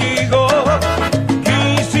contigo.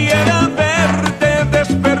 Quisiera verte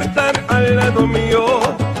despertar al lado mío,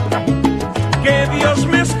 que Dios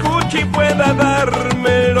me escuche y pueda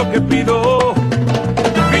darme lo que pido.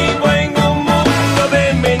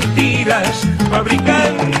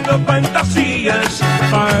 Fabricando fantasías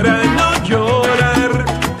para no llorar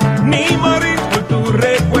ni morir por tu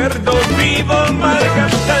recuerdo. Vivo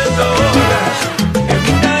malgastando horas,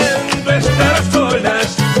 evitando estar a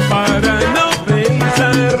solas para no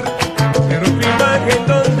pensar, pero tu imagen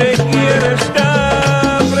donde quiera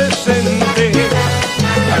está presente.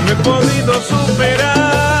 Ya no he podido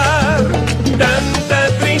superar tanta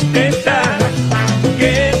tristeza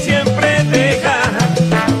que siempre deja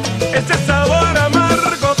ese sabor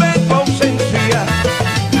amargo de tu ausencia.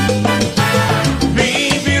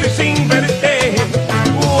 Vivir sin verte,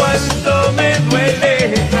 cuánto me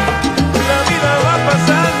duele. La vida va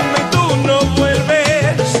pasando y tú no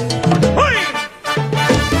vuelves. ¡Uy!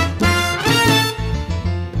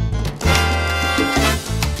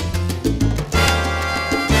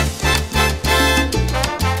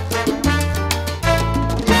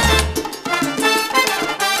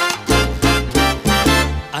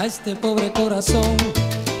 a este pobre corazón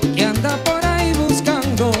que anda por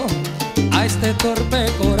este torpe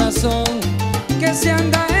corazón que se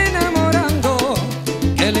anda enamorando.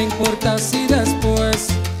 ¿Qué le importa si después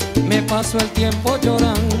me paso el tiempo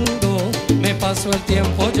llorando? Me paso el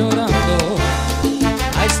tiempo llorando.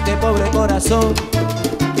 A este pobre corazón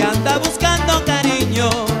que anda buscando cariño,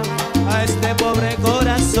 a este pobre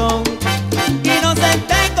corazón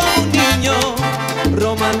inocente como un niño,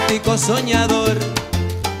 romántico soñador,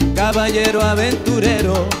 caballero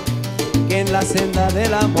aventurero, que en la senda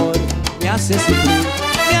del amor me hace sufrir,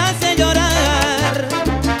 me hace llorar.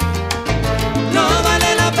 No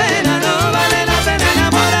vale la pena, no vale la pena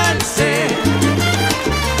enamorarse.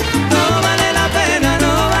 No vale la pena,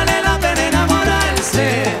 no vale la pena enamorarse.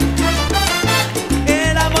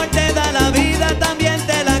 El amor te da la vida, también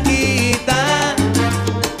te la quita.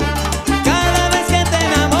 Cada vez que te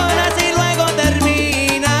enamoras y luego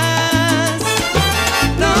terminas.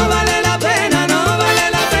 No vale la pena, no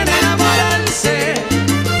vale la pena enamorarse.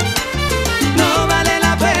 No vale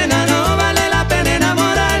la pena, no vale la pena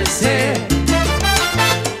enamorarse.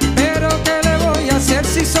 Pero ¿qué le voy a hacer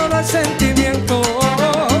si solo el sentimiento?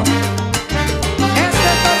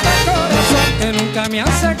 Este torpe corazón que nunca me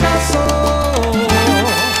hace caso.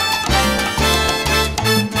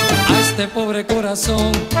 A este pobre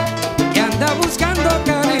corazón que anda buscando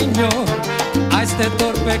cariño, a este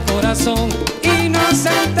torpe corazón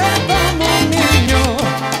inocente como un niño,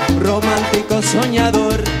 Romántico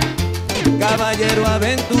soñador, caballero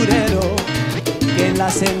aventurero, que en la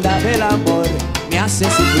senda del amor me hace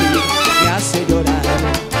sufrir, me hace llorar.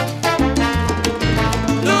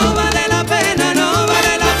 No vale la pena, no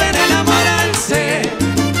vale la pena enamorarse.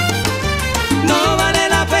 No vale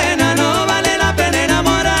la pena, no vale la pena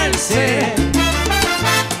enamorarse.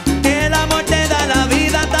 El amor te da la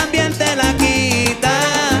vida, también te la quita.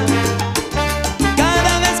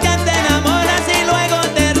 Cada vez que te enamoras y luego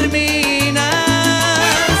terminas.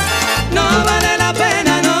 No vale la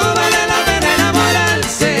pena, no vale la pena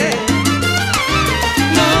enamorarse.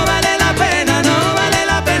 No vale la pena, no vale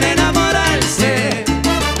la pena enamorarse.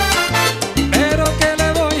 pero ¿qué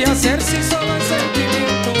le voy a hacer si solo el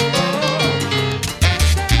sentimiento?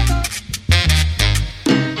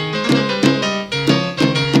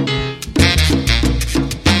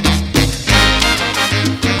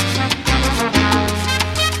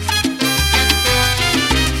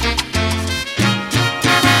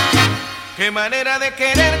 Qué manera de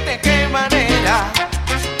quererte, qué manera.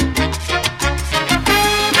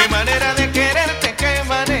 Qué manera de quererte, qué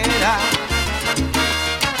manera.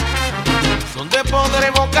 ¿Dónde podré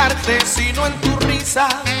evocarte si no en tu risa?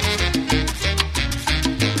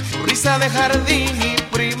 Tu risa de jardín y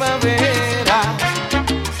primavera.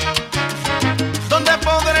 ¿Dónde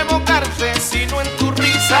podré evocarte si no en tu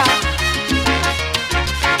risa?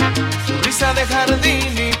 Tu risa de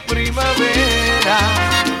jardín y primavera.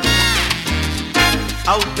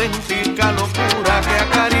 Auténtica locura que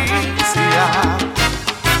acaricia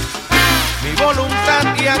mi voluntad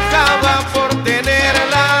y acaba por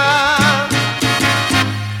tenerla.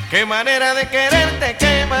 Qué manera de quererte,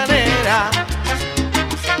 qué manera.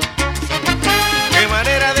 Qué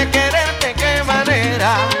manera de quererte, qué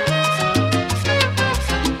manera.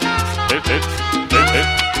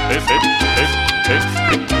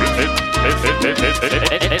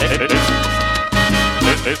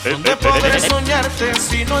 ¿Dónde podré soñarte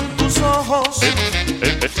si no en tus ojos?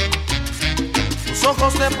 Tus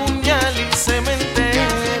ojos de puñal y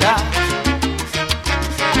cementera.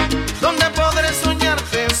 ¿Dónde podré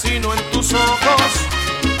soñarte si no en tus ojos?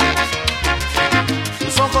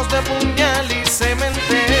 Tus ojos de puñal y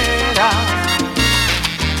cementera.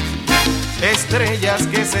 Estrellas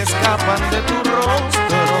que se escapan de tu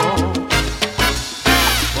rostro,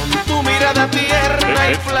 con tu mirada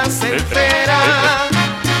tierna y placentera.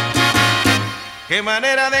 Qué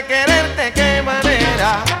manera de quererte, qué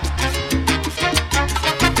manera.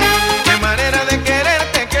 Qué manera de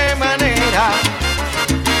quererte, qué manera.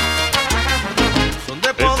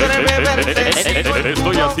 ¿Dónde podré beberte si no en tu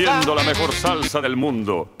Estoy boca? haciendo la mejor salsa del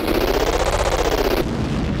mundo.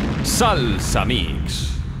 Salsa Mix.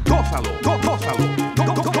 Gózalo, gózalo,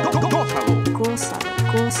 gózalo.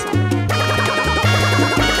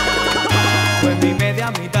 Fue mi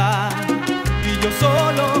media mitad y yo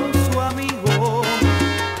solo su amigo.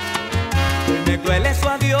 Hoy me duele su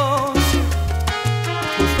adiós,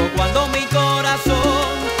 justo cuando mi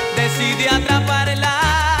corazón decide atraparla.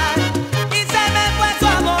 Y se me fue su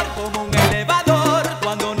amor como un elevador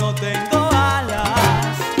cuando no tengo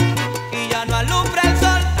alas. Y ya no alumbra el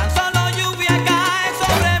sol, tan solo lluvia cae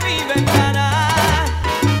sobre mi ventana.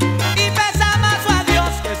 Y pesa más su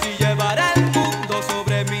adiós que si llevara el mundo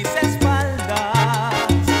sobre mis espaldas.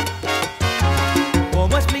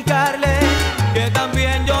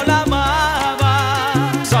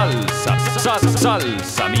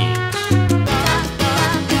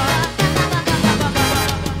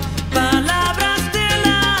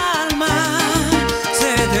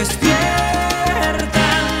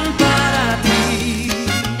 despiertan para ti.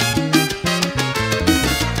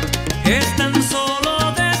 Es tan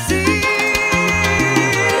solo decir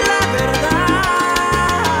la verdad.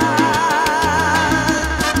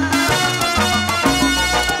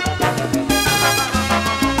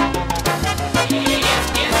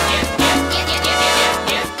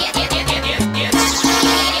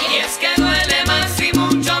 Y es que duele más y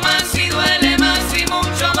mucho más y duele más y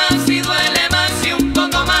mucho más y duele más y un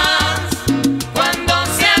poco más cuando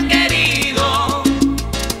se ha querido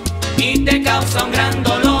y te causa un gran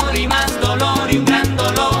dolor y más dolor y un gran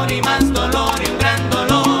dolor y más dolor y un gran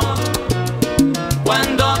dolor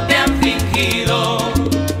cuando te han fingido.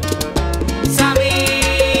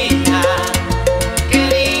 Sabía,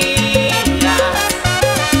 quería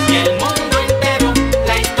y el mundo entero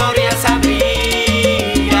la historia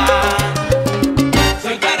sabría.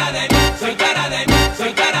 Soy cara de niño, soy cara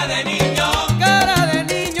de niño, Cara de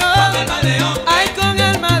niño, con alma de hombre. ay, con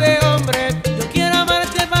alma de hombre. Yo quiero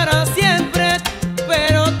amarte para siempre,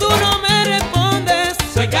 pero tú no me respondes.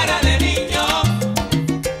 Soy cara de niño,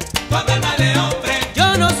 con alma de hombre.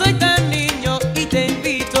 Yo no soy tan niño y te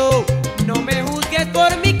invito, no me juzgues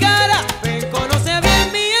por mi cara, ven, conoce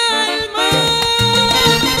bien mi alma.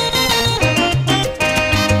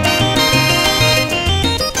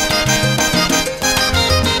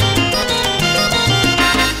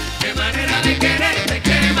 Qué manera de quererte,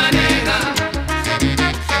 qué manera.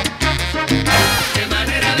 Qué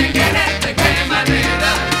manera de quererte, qué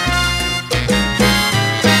manera.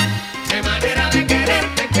 Qué manera de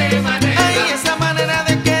quererte, qué manera. Ay, esa manera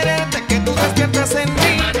de quererte que tú despiertas en Qué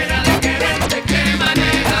mí. manera de quererte, qué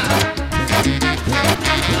manera.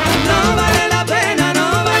 No vale la pena, no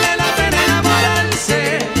vale la pena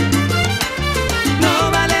enamorarse.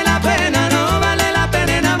 No vale la pena, no vale la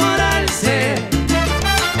pena enamorarse.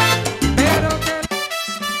 Pero que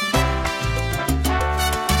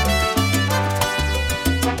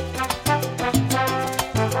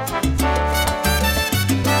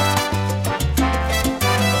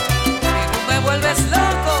tú me vuelves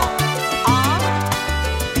loco.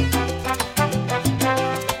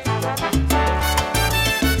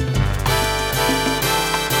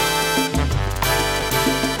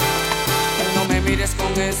 No me mires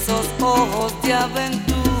con esos ojos de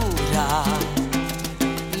aventura.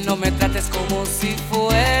 No me trates como si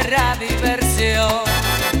fuera diversión.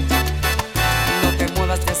 No te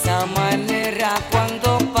muevas de esa manera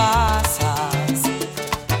cuando pasas,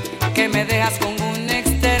 que me dejas con una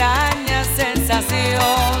extraña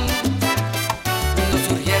sensación. No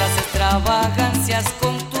surgieras extravagancias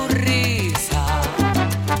con tu risa.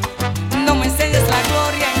 No me enseñes la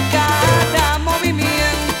gloria en cada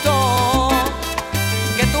movimiento,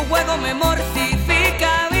 que tu juego me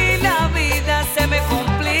mortifica y la vida se me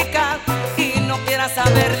complica y no quieras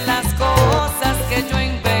saber las cosas que yo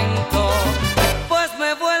invento, pues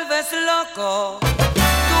me vuelves loco.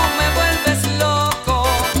 Tú me vuelves loco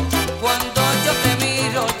cuando yo te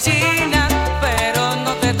miro, china, pero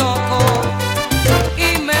no te toco. Y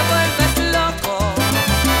me vuelves loco,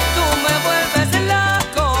 tú me vuelves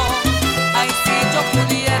loco. Ay, si yo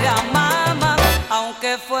pudiera, mamá,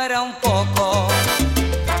 aunque fuera un poco.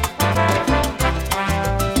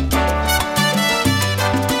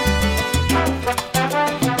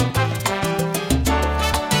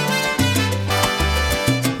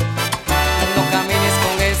 No camines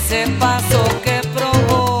con ese paso que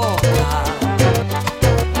provoca.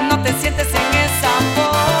 No te sientes en esa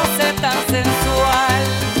pose tan sensual.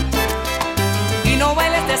 Y no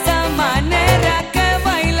bailes de esa manera que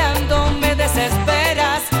bailando me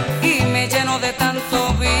desesperas y me lleno de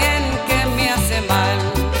tanto bien que me hace mal.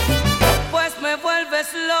 Pues me vuelves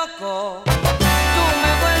loco, tú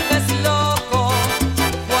me vuelves loco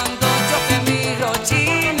cuando yo te miro,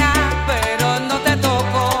 china, pero no te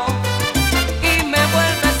toco. Y me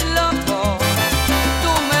vuelves loco,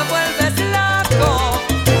 tú me vuelves loco.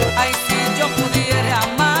 Ay, si yo pudiera,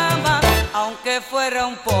 mamá, aunque fuera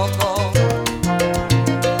un poco.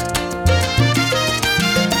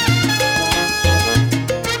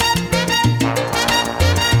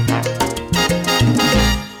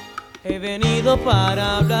 He venido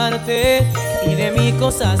para hablarte y de mis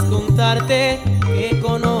cosas contarte, que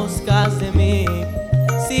conozcas de mí.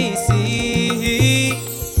 Sí, sí,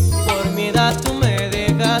 por mi edad tú me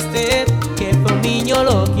dejaste, que fue un niño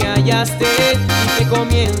lo que hallaste y que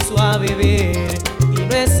comienzo a vivir. Y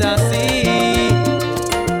no es así.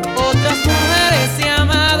 Otras mujeres he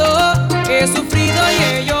amado, he sufrido y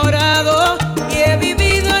he llorado y he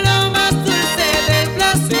vivido lo más dulce del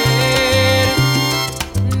placer.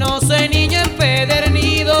 No soy niño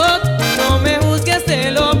empedernido, no me juzgues,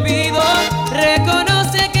 te lo pido.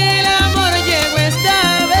 Reconoce que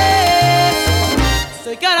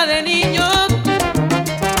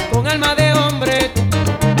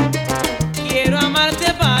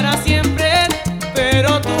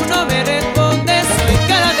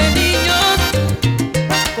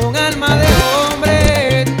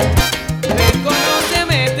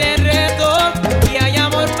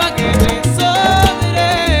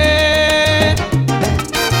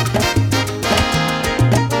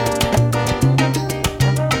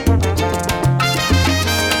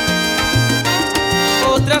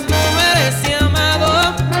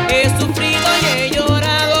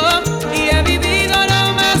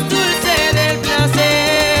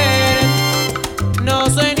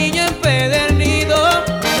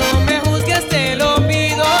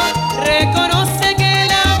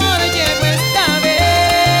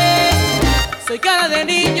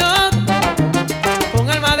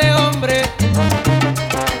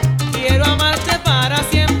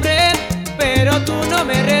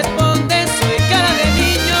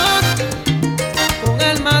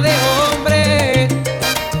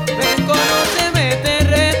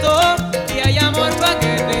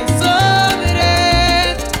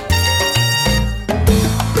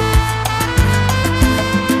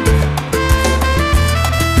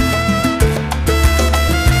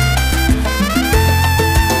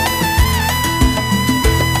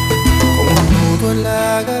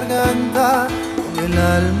el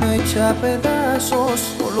alma hecha a pedazos,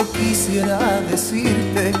 solo quisiera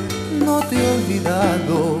decirte, no te he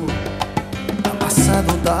olvidado. Ha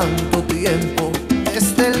pasado tanto tiempo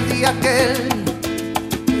desde el día aquel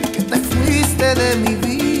que te fuiste de mi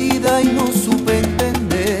vida y no supe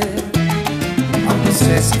entender. Aunque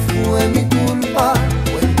sé si fue mi culpa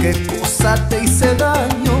o en qué cosa te hice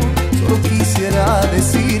daño, solo quisiera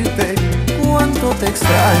decirte cuánto te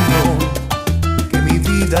extraño. Mi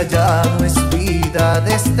vida ya no es vida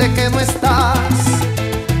desde que no estás.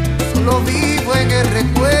 Solo vivo en el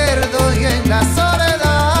recuerdo y en la soledad.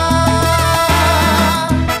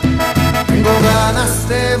 Tengo ganas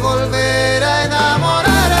de volver a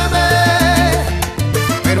enamorarme,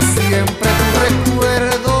 pero siempre tu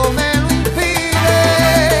recuerdo me lo impide.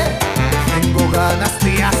 Tengo ganas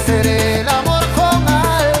de hacer el amor con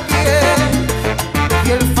alguien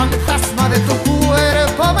y el fantasma de tu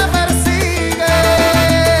cuerpo me persigue.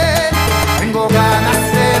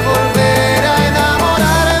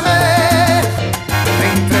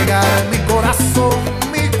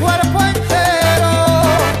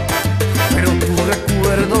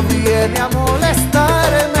 Viene a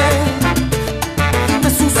molestarme y me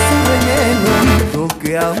susurra en el oído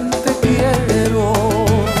que aún te quiero,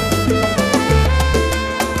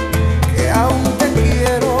 que aún te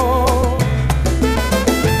quiero.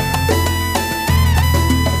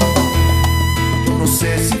 Yo no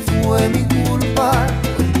sé si fue mi culpa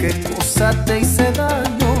o en qué cosa te hice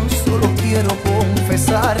daño, solo quiero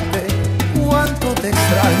confesarte cuánto te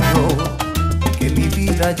extraño, que mi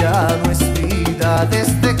vida ya no es vida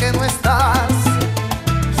desde que no estás.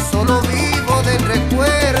 Solo vivo del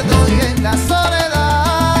recuerdo y en la soledad.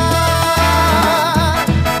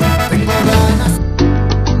 Tengo ganas.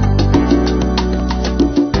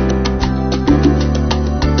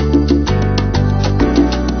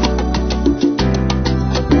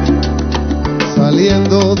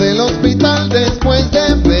 Saliendo del hospital después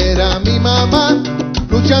de ver a mi mamá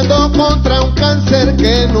luchando contra un cáncer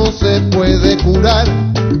que no se puede curar.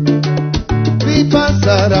 Vi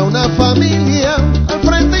pasar a una familia, al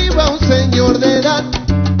frente iba un señor de edad,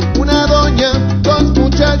 una doña, dos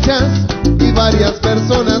muchachas y varias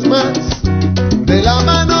personas más. De la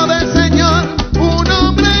mano del señor, un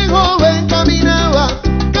hombre joven caminaba,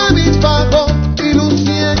 cabizbajo y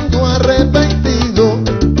luciendo arrepentido.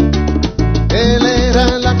 Él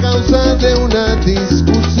era la causa de una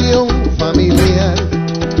discusión familiar,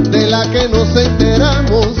 de la que nos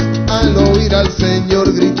enteramos al oír al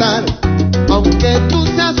señor gritar: aunque tú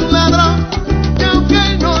seas un ladrón y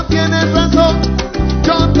aunque no tienes razón,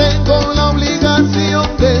 yo tengo la obligación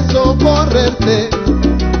de socorrerte.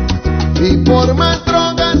 Y por más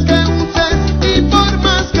drogas que uses y por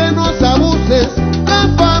más que nos abuses, la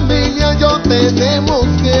familia yo tenemos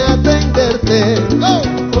que atenderte. ¡Oh!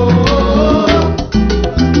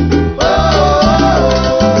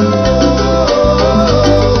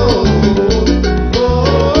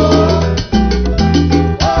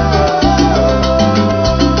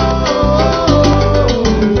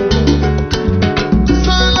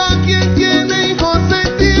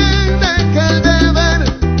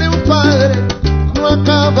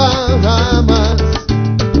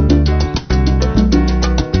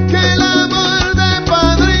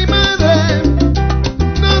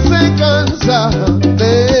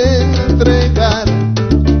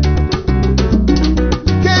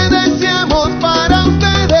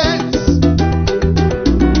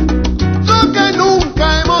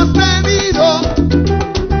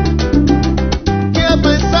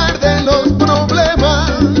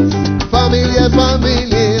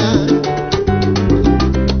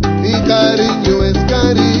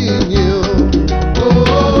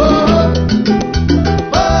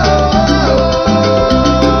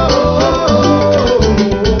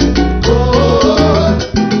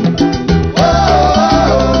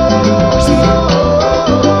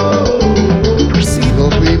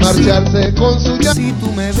 Si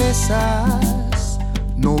tú me besas,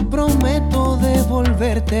 no prometo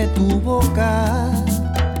devolverte tu boca.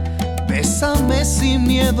 Bésame sin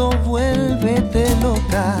miedo, vuélvete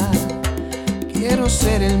loca. Quiero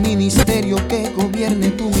ser el ministerio que gobierne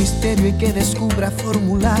tu misterio y que descubra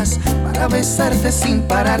fórmulas para besarte sin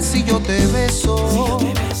parar. Si yo te beso,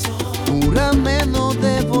 júrame no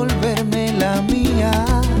devolverme la mía.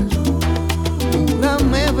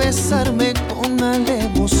 Júrame besarme con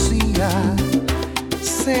alevosía.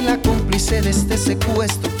 Sé la cómplice de este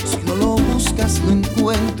secuestro. Si no lo buscas, lo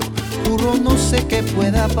encuentro. Juro, no sé qué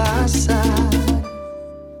pueda pasar.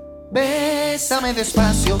 Bésame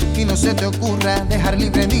despacio y no se te ocurra dejar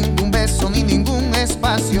libre ningún beso ni ningún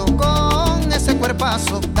espacio. Con ese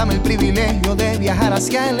cuerpazo dame el privilegio de viajar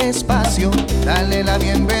hacia el espacio. Dale la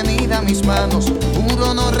bienvenida a mis manos,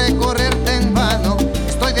 juro no recorrerte en vano.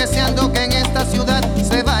 Estoy deseando que en esta ciudad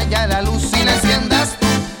se vaya la luz y la enciendas tú.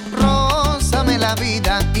 Rózame la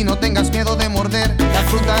vida y no tengas miedo de morder la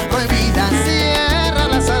fruta prohibida. Cierra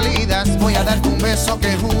las salidas, voy a darte un beso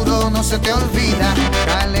que juro no se te olvida.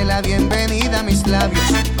 Dale la bienvenida a mis labios,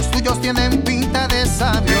 los tuyos tienen pinta de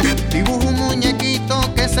sabios. Dibujo un muñequito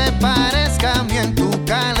que se parezca a mí en tu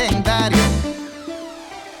calendario.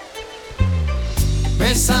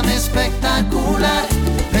 Bésame espectacular,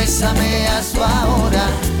 bésame hazlo ahora.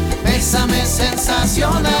 Bésame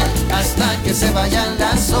sensacional hasta que se vayan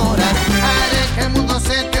las horas. Haré que el mundo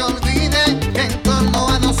se te olvide, que en torno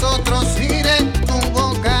a nosotros gire. Tu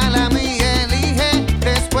boca la mía elige,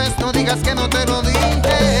 después no digas que no te lo dije.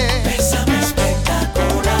 Bésame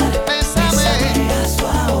espectacular, bésame hazlo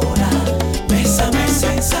ahora. Bésame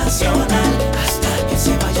sensacional hasta que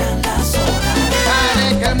se vayan las horas.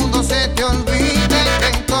 Haré que el mundo se te olvide, que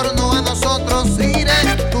en torno a nosotros gire.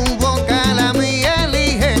 Tu boca la mía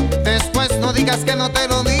elige, después no digas que no te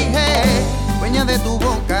lo dije. Dueña de tu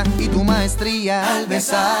boca y tu maestría al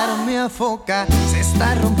besar me afoca. Se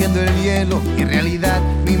está rompiendo el hielo, en realidad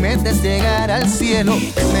mi meta es llegar al cielo.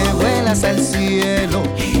 Me vuelas al cielo,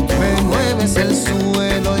 me mueves el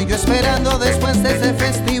suelo. Y yo esperando después de ese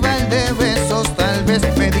festival de besos, tal vez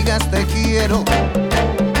me digas te quiero.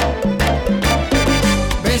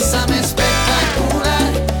 Bésame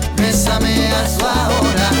espectacular, bésame hazlo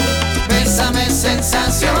ahora. Bésame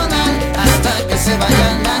sensacional hasta que se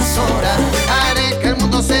vayan las horas. Haré que el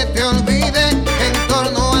mundo se te olvide, en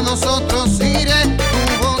torno a nosotros iré.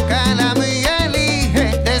 Tu boca la mía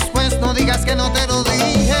elige, después no digas que no te lo dije.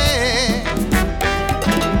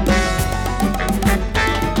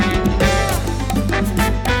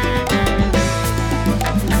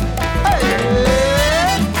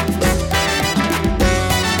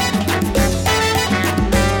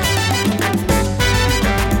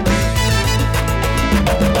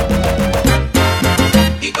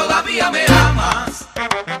 Y todavía me amas,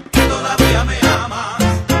 y todavía me amas,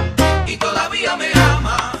 y todavía me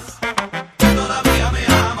amas, y todavía me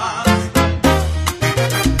amas.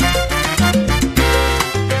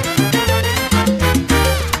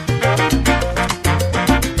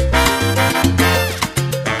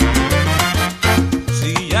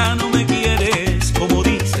 Si ya no me quieres como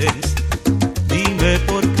dices, dime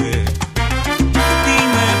por qué,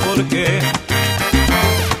 dime por qué.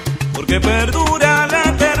 Porque perdura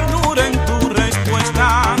la ternura en tu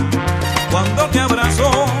respuesta cuando te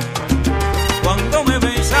abrazo, cuando me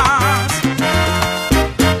besas.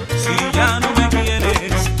 Si ya no me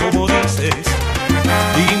quieres como dices,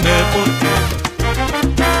 dime por qué,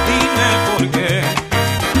 dime por qué.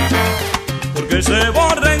 Porque se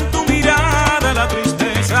borra en tu mirada la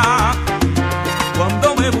tristeza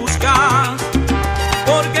cuando me buscas.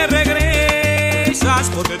 Porque regresas,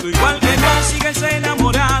 porque tú igual que yo sigues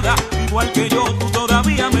enamorada. Igual que yo, tú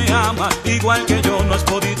todavía me amas. Igual que yo, no has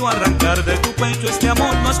podido arrancar de tu pecho este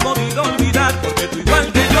amor, no has podido olvidar. Porque tú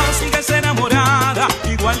igual que yo sigues enamorada.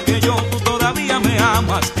 Igual que yo, tú todavía me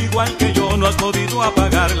amas. Igual que yo, no has podido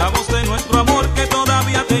apagar la voz de nuestro amor que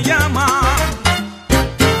todavía te llama.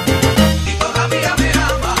 Y todavía me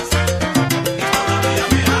amas, y todavía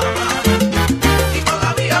me amas, y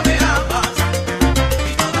todavía me amas,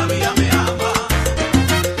 y todavía me amas.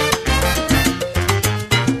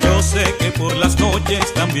 Yo sé que por las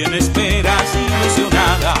noches también esperas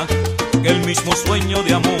ilusionada que el mismo sueño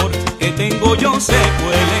de amor que tengo yo se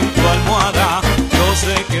cuele en tu almohada. Yo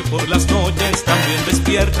sé que por las noches también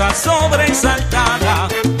despiertas sobresaltada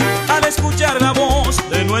al escuchar la voz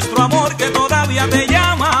de nuestro amor que